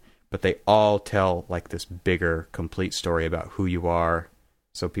different. But they all tell like this bigger, complete story about who you are,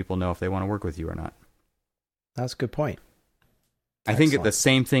 so people know if they want to work with you or not. That's a good point. I think the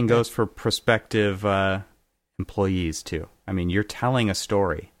same thing goes for prospective employees too. I mean, you're telling a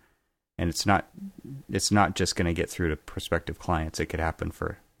story, and it's not just going to get through to prospective clients. It could happen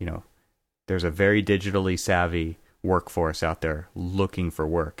for, there's a very digitally savvy workforce out there looking for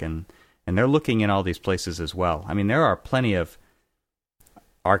work, and they're looking in all these places as well. I mean, there are plenty of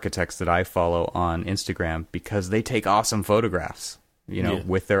architects that I follow on Instagram because they take awesome photographs,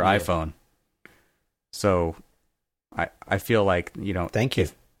 with their iPhone. So I feel like, Thank you.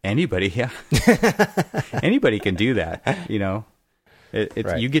 Anybody, anybody can do that.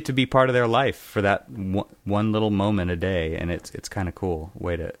 Right. You get to be part of their life for that one little moment a day, and it's kind of cool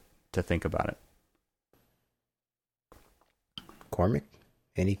way to think about it. Cormac,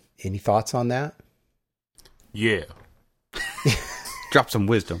 any thoughts on that? Yeah. Drop some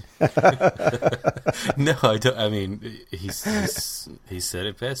wisdom. No, I don't. I mean, he said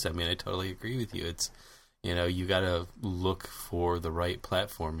it best. I mean, I totally agree with you. It's, you got to look for the right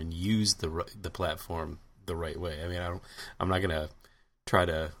platform and use the platform the right way. I mean, I'm not going to try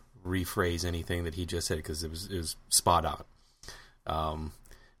to rephrase anything that he just said because it was spot on.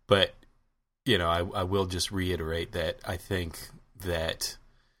 But I will just reiterate that I think that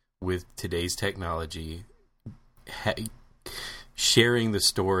with today's technology, sharing the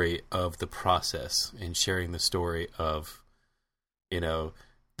story of the process and sharing the story of,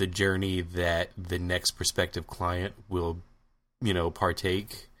 the journey that the next prospective client will,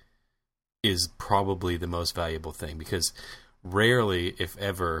 partake is probably the most valuable thing, because rarely, if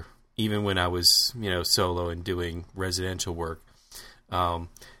ever, even when I was, solo and doing residential work,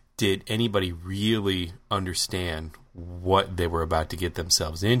 did anybody really understand what they were about to get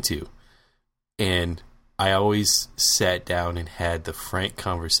themselves into. And I always sat down and had the frank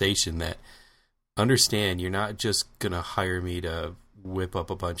conversation that, understand, you're not just going to hire me to whip up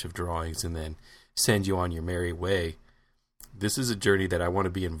a bunch of drawings and then send you on your merry way. This is a journey that I want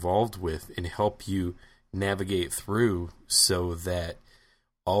to be involved with and help you navigate through, so that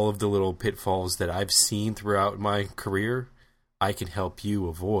all of the little pitfalls that I've seen throughout my career, I can help you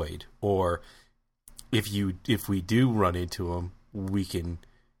avoid. Or if we do run into them, we can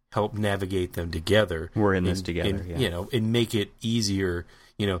help navigate them together. We're in this together, yeah. And make it easier,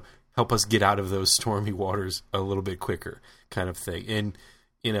 help us get out of those stormy waters a little bit quicker, kind of thing. And,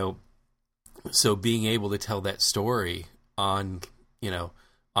 so being able to tell that story on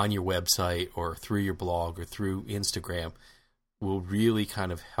your website or through your blog or through Instagram will really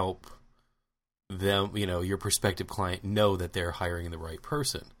kind of help them, your prospective client, know that they're hiring the right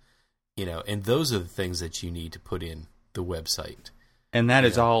person, and those are the things that you need to put in the website. And that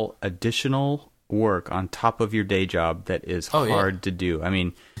is all additional work on top of your day job that is Oh, yeah. hard to do. I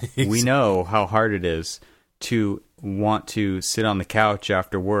mean, we know how hard it is to want to sit on the couch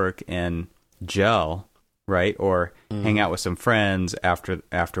after work and gel, right? Or hang out with some friends after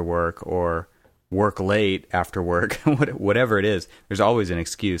work, or work late after work, whatever it is. There's always an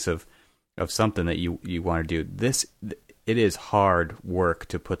excuse of something that you want to do. It is hard work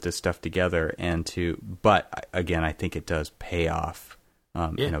to put this stuff together but again, I think it does pay off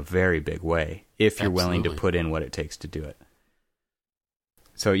in a very big way if you're willing to put in what it takes to do it.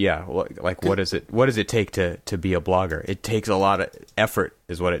 So yeah, like what does it take to be a blogger? It takes a lot of effort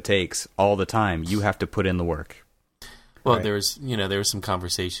is what it takes all the time. You have to put in the work. Well, Right. there were some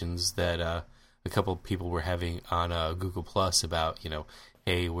conversations that a couple of people were having on Google Plus about,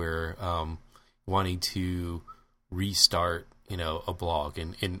 hey, we're wanting to restart, a blog,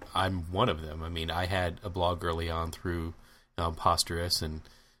 and I'm one of them. I mean, I had a blog early on through Posterous, and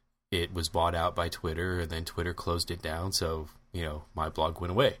it was bought out by Twitter, and then Twitter closed it down, so my blog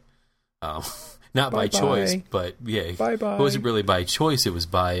went away. Not by Bye-bye. choice, but yeah, Bye-bye. it wasn't really by choice. It was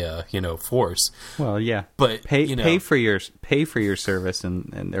by force. Well, yeah, But pay for your service,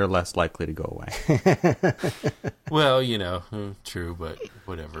 and they're less likely to go away. Well, true, but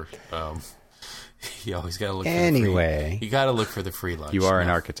whatever. You always got to look. Anyway. for the free, you got to look for the free lunch. You are an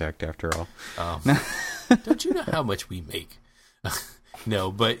No. architect after all. Don't you know how much we make?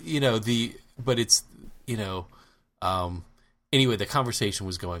 No, but but it's anyway, the conversation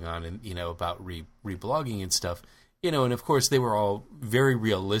was going on, and about reblogging and stuff, and of course they were all very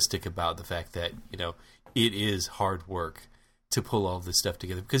realistic about the fact that it is hard work to pull all this stuff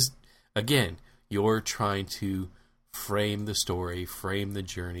together, because again, you're trying to frame the story, frame the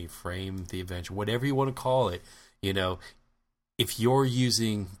journey, frame the adventure, whatever you want to call it. If you're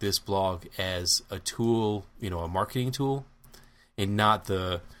using this blog as a tool, a marketing tool, and not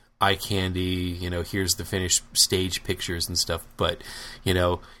the eye candy, here's the finished stage pictures and stuff, but,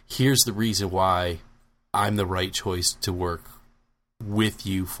 here's the reason why I'm the right choice to work with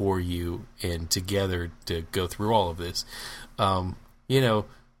you, for you, and together to go through all of this.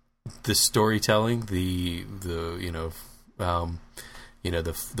 The storytelling, the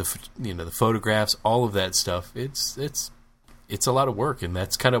photographs, all of that stuff, it's a lot of work, and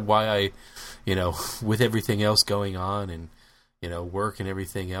that's kind of why I, with everything else going on, and work and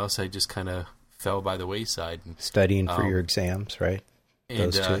everything else, I just kind of fell by the wayside. And, Studying for your exams, right?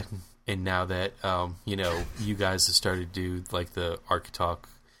 and Those two. and now that you guys have started to do like the ArchiTalk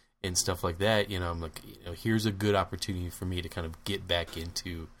and stuff like that, I'm like, here's a good opportunity for me to kind of get back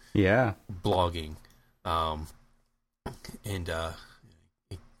into Yeah. blogging. And I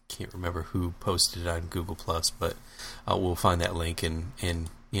can't remember who posted it on Google Plus, but we'll find that link and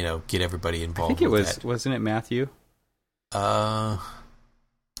get everybody I involved. think it with was, that. wasn't it Matthew?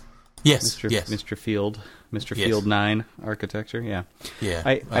 Yes, Mr. yes, Mr. Field, Mr. Yes. Field 9 architecture. Yeah. yeah.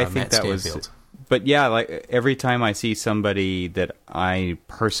 I think Matt that was, Stanfield. but yeah, like every time I see somebody that I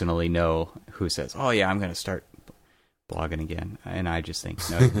personally know who says, "Oh yeah, I'm going to start blogging again," and I just think,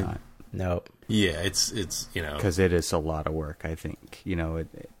 no, you're not, No. Yeah, it's because it is a lot of work. I think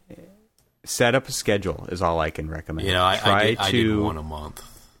set up a schedule is all I can recommend. I did one a month.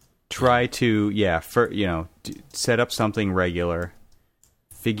 Try to set up something regular.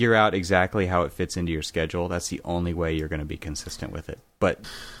 Figure out exactly how it fits into your schedule. That's the only way you're going to be consistent with it. But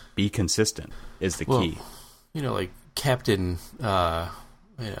be consistent is the key. Like Captain,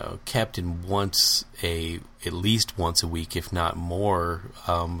 Captain wants at least once a week, if not more,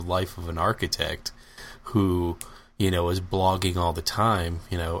 Life of an Architect, who is blogging all the time.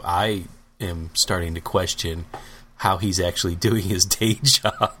 I am starting to question how he's actually doing his day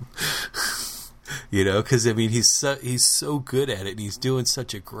job. Because I mean he's so good at it, and he's doing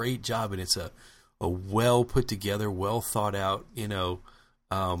such a great job, and it's a well put together, well thought out,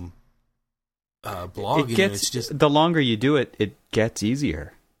 blog. It gets it's just the longer you do it, it gets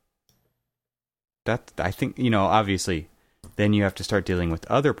easier. I think obviously, then you have to start dealing with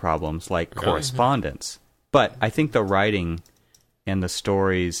other problems like correspondence. But I think the writing and the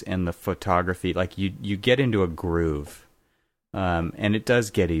stories and the photography, like you get into a groove, and it does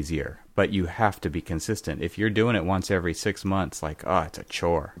get easier. But you have to be consistent. If you're doing it once every 6 months, it's a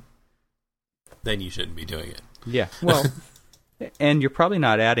chore. then you shouldn't be doing it. Yeah. Well, and you're probably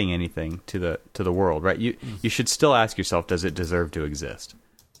not adding anything to the world, right? You should still ask yourself, does it deserve to exist?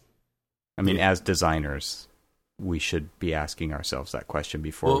 I mean, as designers, we should be asking ourselves that question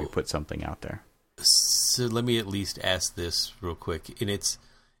before we put something out there. So let me at least ask this real quick.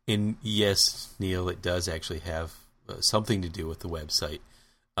 And yes, Neil, it does actually have something to do with the website.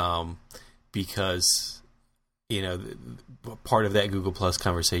 Because, part of that Google Plus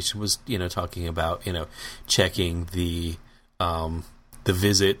conversation was, talking about, checking the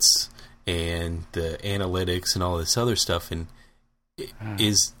visits and the analytics and all this other stuff. And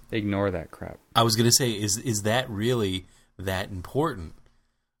ignore that crap. I was going to say, is that really that important?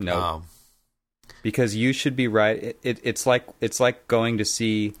 No, because you should be right. It's like going to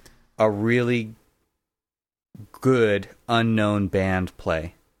see a really good unknown band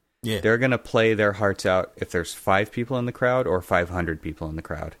play. Yeah, they're going to play their hearts out if there's 5 people in the crowd or 500 people in the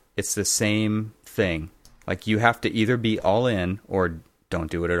crowd. It's the same thing. Like, you have to either be all in or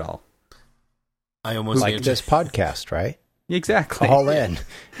don't do it at all. I almost like this podcast, right? Exactly. All in.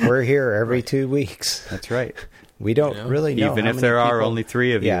 We're here every 2 weeks. That's right. We don't really know. Even how if many there are people, only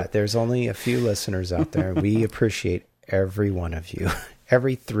 3 of you. Yeah, there's only a few listeners out there. We appreciate every one of you,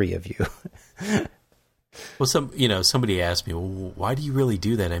 every 3 of you. Well, somebody asked me, well, why do you really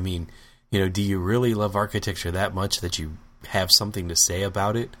do that? I mean, do you really love architecture that much that you have something to say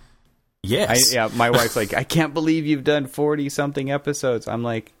about it? Yes. My wife's like, I can't believe you've done 40-something episodes. I'm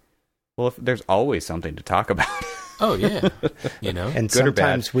like, well, there's always something to talk about. Oh, yeah. And good or bad.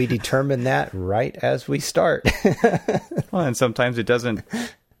 Sometimes we determine that right as we start. Well, and sometimes it doesn't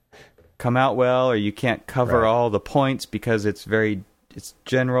come out well, or you can't cover all the points because it's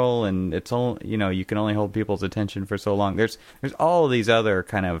general, and it's all, you can only hold people's attention for so long. There's all of these other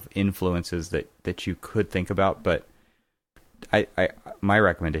kind of influences that you could think about, but my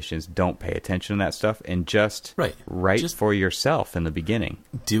recommendation is don't pay attention to that stuff and just write for yourself in the beginning.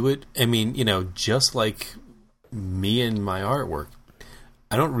 Do it. I mean, just like me and my artwork,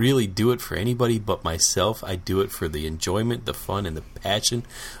 I don't really do it for anybody but myself. I do it for the enjoyment, the fun, and the passion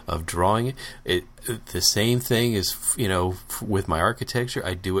of drawing it. The same thing is, with my architecture.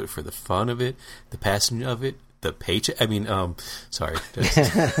 I do it for the fun of it, the passion of it, the paycheck. I mean, sorry,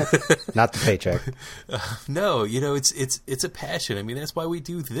 not the paycheck. No, it's a passion. I mean, that's why we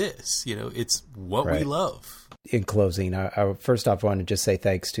do this. It's what we love. In closing, I first off want to just say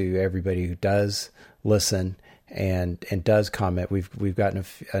thanks to everybody who does listen and does comment. We've gotten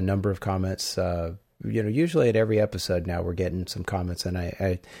a number of comments. Usually at every episode now we're getting some comments, and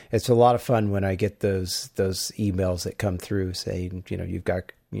I it's a lot of fun when I get those emails that come through saying, you've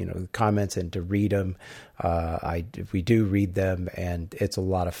got comments, and to read them. We do read them, and it's a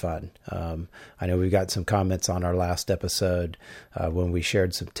lot of fun. I know we got some comments on our last episode when we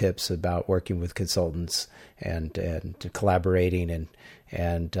shared some tips about working with consultants and collaborating,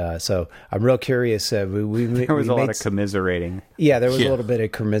 and so I'm real curious. There was a lot of commiserating. Yeah, there was a little bit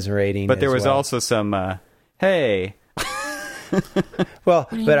of commiserating, but there was also some hey. Well,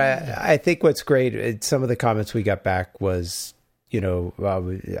 but I think what's great, some of the comments we got back was,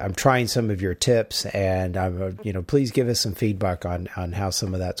 I'm trying some of your tips, and I'm, please give us some feedback on how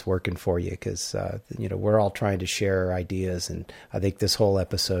some of that's working for you, because we're all trying to share ideas, and I think this whole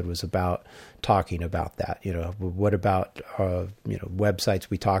episode was about talking about that. What about websites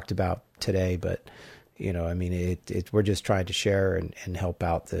we talked about today, but we're just trying to share and help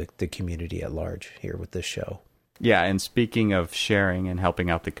out the community at large here with this show. Yeah, and speaking of sharing and helping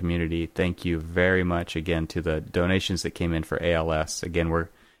out the community, thank you very much again to the donations that came in for ALS. Again, we're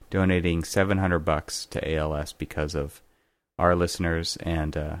donating $700 to ALS because of our listeners,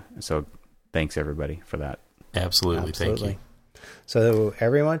 and so thanks everybody for that. Absolutely. Thank you. So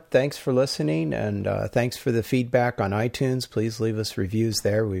everyone, thanks for listening, and thanks for the feedback on iTunes. Please leave us reviews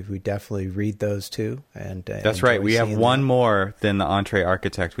there. We definitely read those too. And that's right. We have one more than the Entree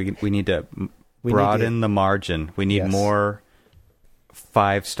Architect. We need to broaden the margin. We need more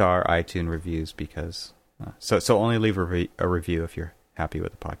 5-star iTunes reviews, because so only leave a review if you're happy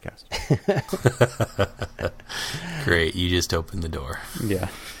with the podcast. Great, you just opened the door. Yeah,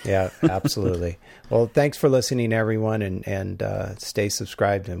 absolutely. Well, thanks for listening, everyone, and stay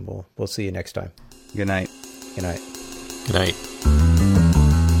subscribed, and we'll see you next time. Good night. Good night. Good night.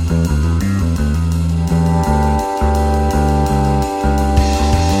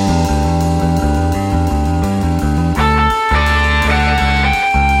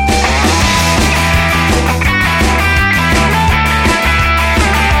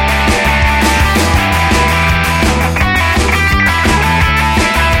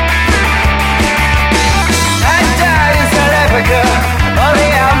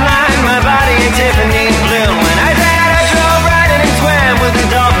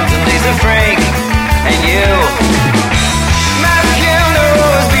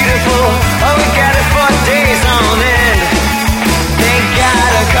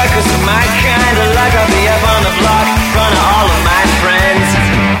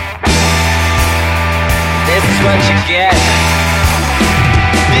 This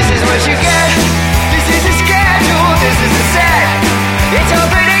is what you get. This is a sketch.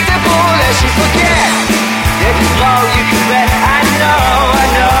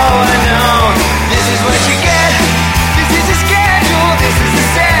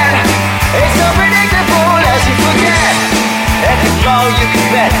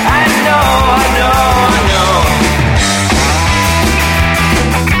 I know